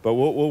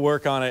we'll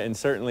work on it, and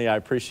certainly I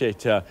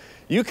appreciate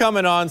you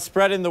coming on,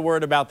 spreading the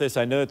word about this.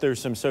 I know that there's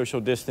some social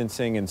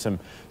distancing and some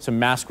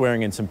mask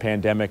wearing and some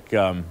pandemic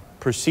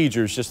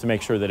procedures just to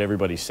make sure that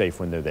everybody's safe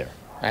when they're there.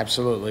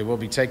 Absolutely. We'll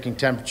be taking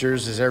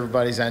temperatures as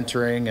everybody's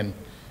entering, and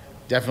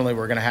definitely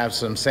we're going to have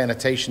some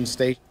sanitation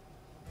stations.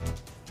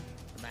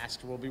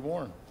 Mask will be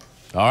worn.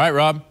 All right,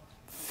 Rob.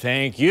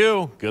 Thank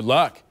you. Good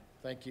luck.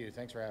 Thank you.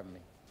 Thanks for having me.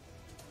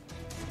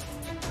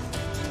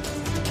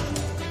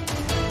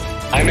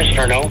 Hi, Miss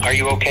Furno. Are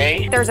you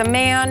okay? There's a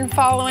man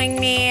following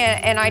me,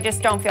 and I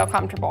just don't feel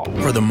comfortable.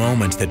 For the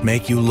moments that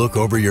make you look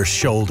over your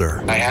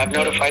shoulder. I have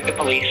notified the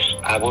police.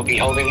 I will be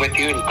holding with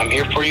you. I'm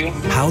here for you.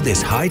 How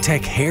this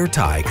high-tech hair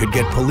tie could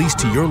get police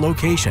to your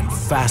location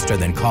faster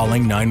than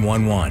calling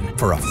 911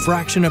 for a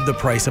fraction of the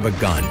price of a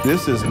gun.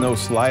 This is no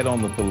slight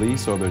on the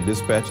police or their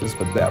dispatchers,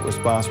 but that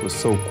response was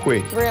so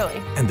quick.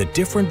 Really? And the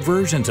different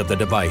versions of the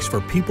device for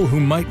people who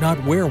might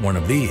not wear one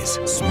of these.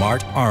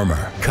 Smart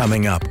Armor,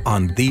 coming up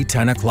on the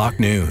 10 o'clock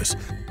news.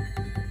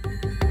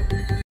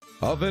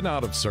 Oven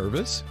out of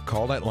service?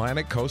 Call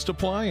Atlantic Coast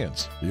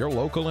Appliance, your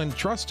local and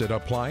trusted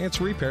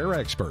appliance repair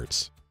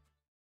experts.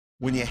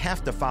 When you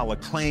have to file a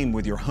claim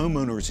with your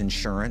homeowner's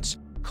insurance,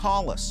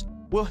 call us.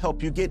 We'll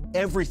help you get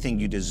everything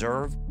you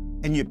deserve,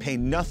 and you pay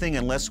nothing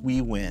unless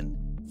we win.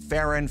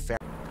 Fair and fair.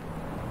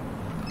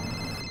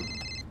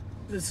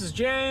 This is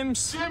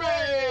James.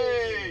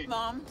 Jimmy!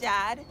 Mom,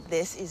 Dad,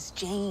 this is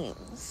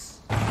James.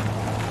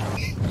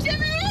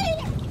 Jimmy!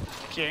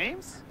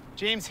 James?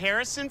 James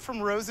Harrison from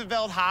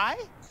Roosevelt High?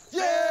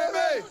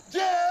 Jimmy!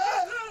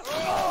 Yeah!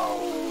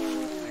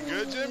 Oh! You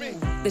good, Jimmy?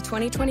 The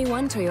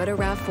 2021 Toyota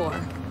RAV4.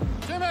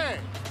 Jimmy!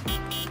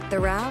 The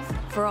RAV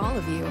for all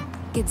of you.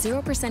 Get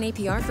 0%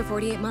 APR for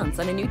 48 months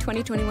on a new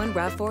 2021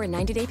 RAV4 and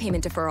 90-day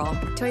payment deferral.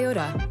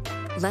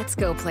 Toyota. Let's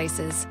go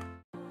places.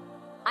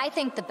 I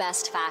think the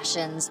best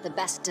fashions, the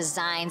best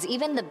designs,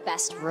 even the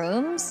best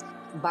rooms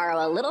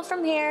borrow a little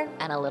from here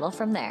and a little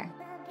from there.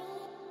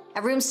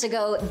 At Rooms To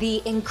Go,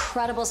 the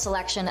incredible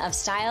selection of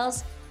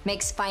styles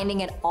makes finding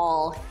it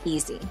all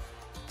easy.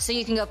 So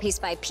you can go piece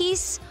by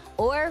piece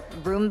or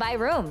room by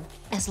room.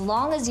 As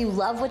long as you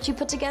love what you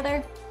put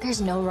together,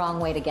 there's no wrong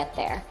way to get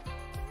there.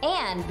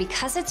 And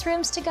because it's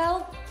Rooms To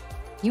Go,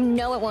 you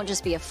know it won't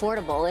just be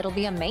affordable, it'll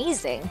be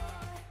amazing.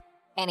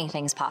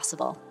 Anything's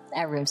possible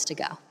at Rooms To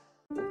Go.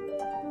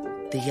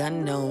 The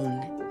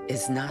unknown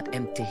is not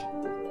empty.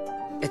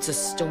 It's a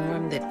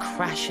storm that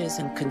crashes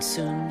and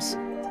consumes,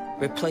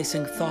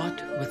 replacing thought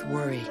with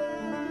worry.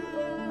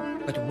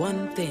 But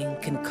one thing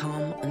can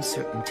calm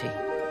uncertainty: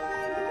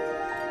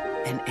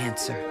 an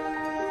answer.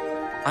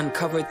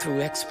 Uncovered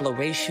through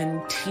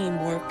exploration,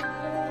 teamwork,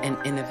 and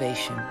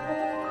innovation.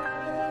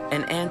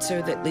 An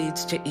answer that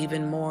leads to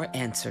even more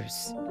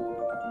answers.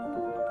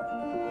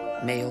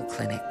 Mayo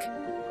Clinic.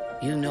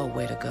 You know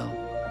where to go.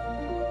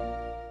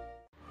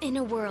 In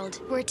a world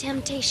where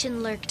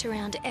temptation lurked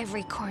around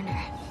every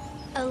corner,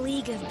 a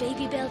league of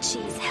Baby Bell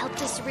cheese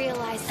helped us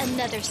realize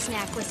another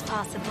snack was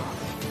possible.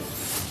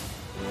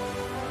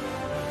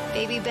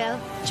 Baby Bell,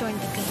 join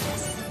the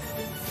goodness.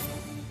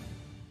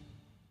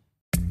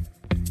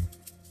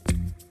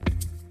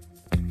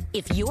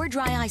 If your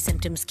dry eye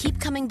symptoms keep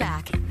coming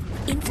back,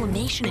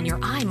 inflammation in your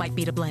eye might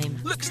be to blame.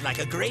 Looks like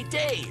a great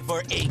day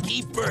for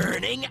achy,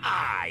 burning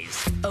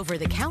eyes.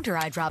 Over-the-counter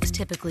eye drops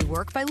typically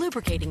work by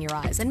lubricating your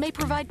eyes and may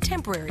provide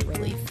temporary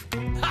relief.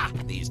 Ha!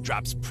 These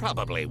drops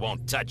probably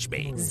won't touch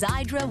me.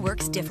 Xiidra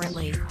works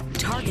differently,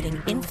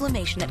 targeting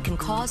inflammation that can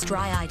cause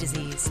dry eye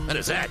disease. What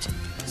is that?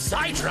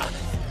 Xiidra?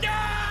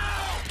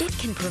 No! It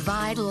can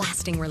provide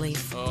lasting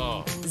relief.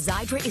 Oh.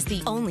 Xiidra is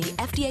the only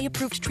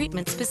FDA-approved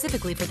treatment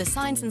specifically for the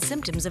signs and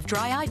symptoms of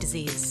dry eye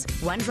disease.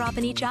 1 drop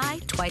in each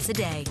eye, twice a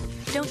day.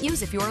 Don't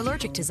use if you're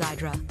allergic to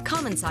Xiidra.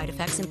 Common side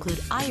effects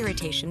include eye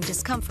irritation,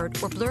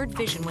 discomfort, or blurred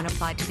vision when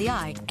applied to the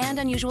eye, and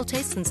unusual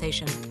taste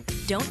sensation.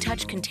 Don't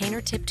touch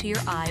container tip to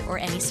your eye or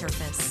any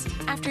surface.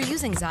 After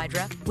using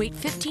Xiidra, wait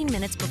 15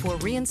 minutes before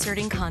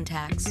reinserting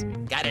contacts.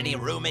 Got any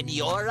room in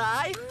your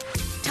eye?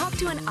 Talk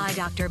to an eye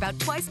doctor about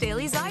twice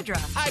daily Xiidra.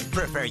 I'd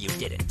prefer you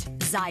didn't.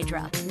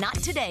 Xiidra. Not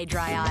today,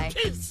 dry eye.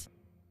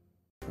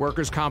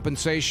 Workers'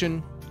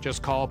 compensation?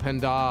 Just call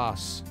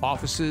PENDAS.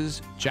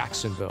 Offices,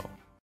 Jacksonville.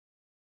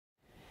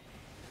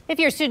 If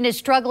your student is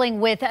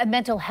struggling with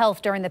mental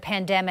health during the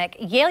pandemic,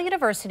 Yale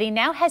University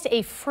now has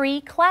a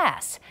free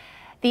class.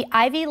 The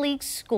Ivy League school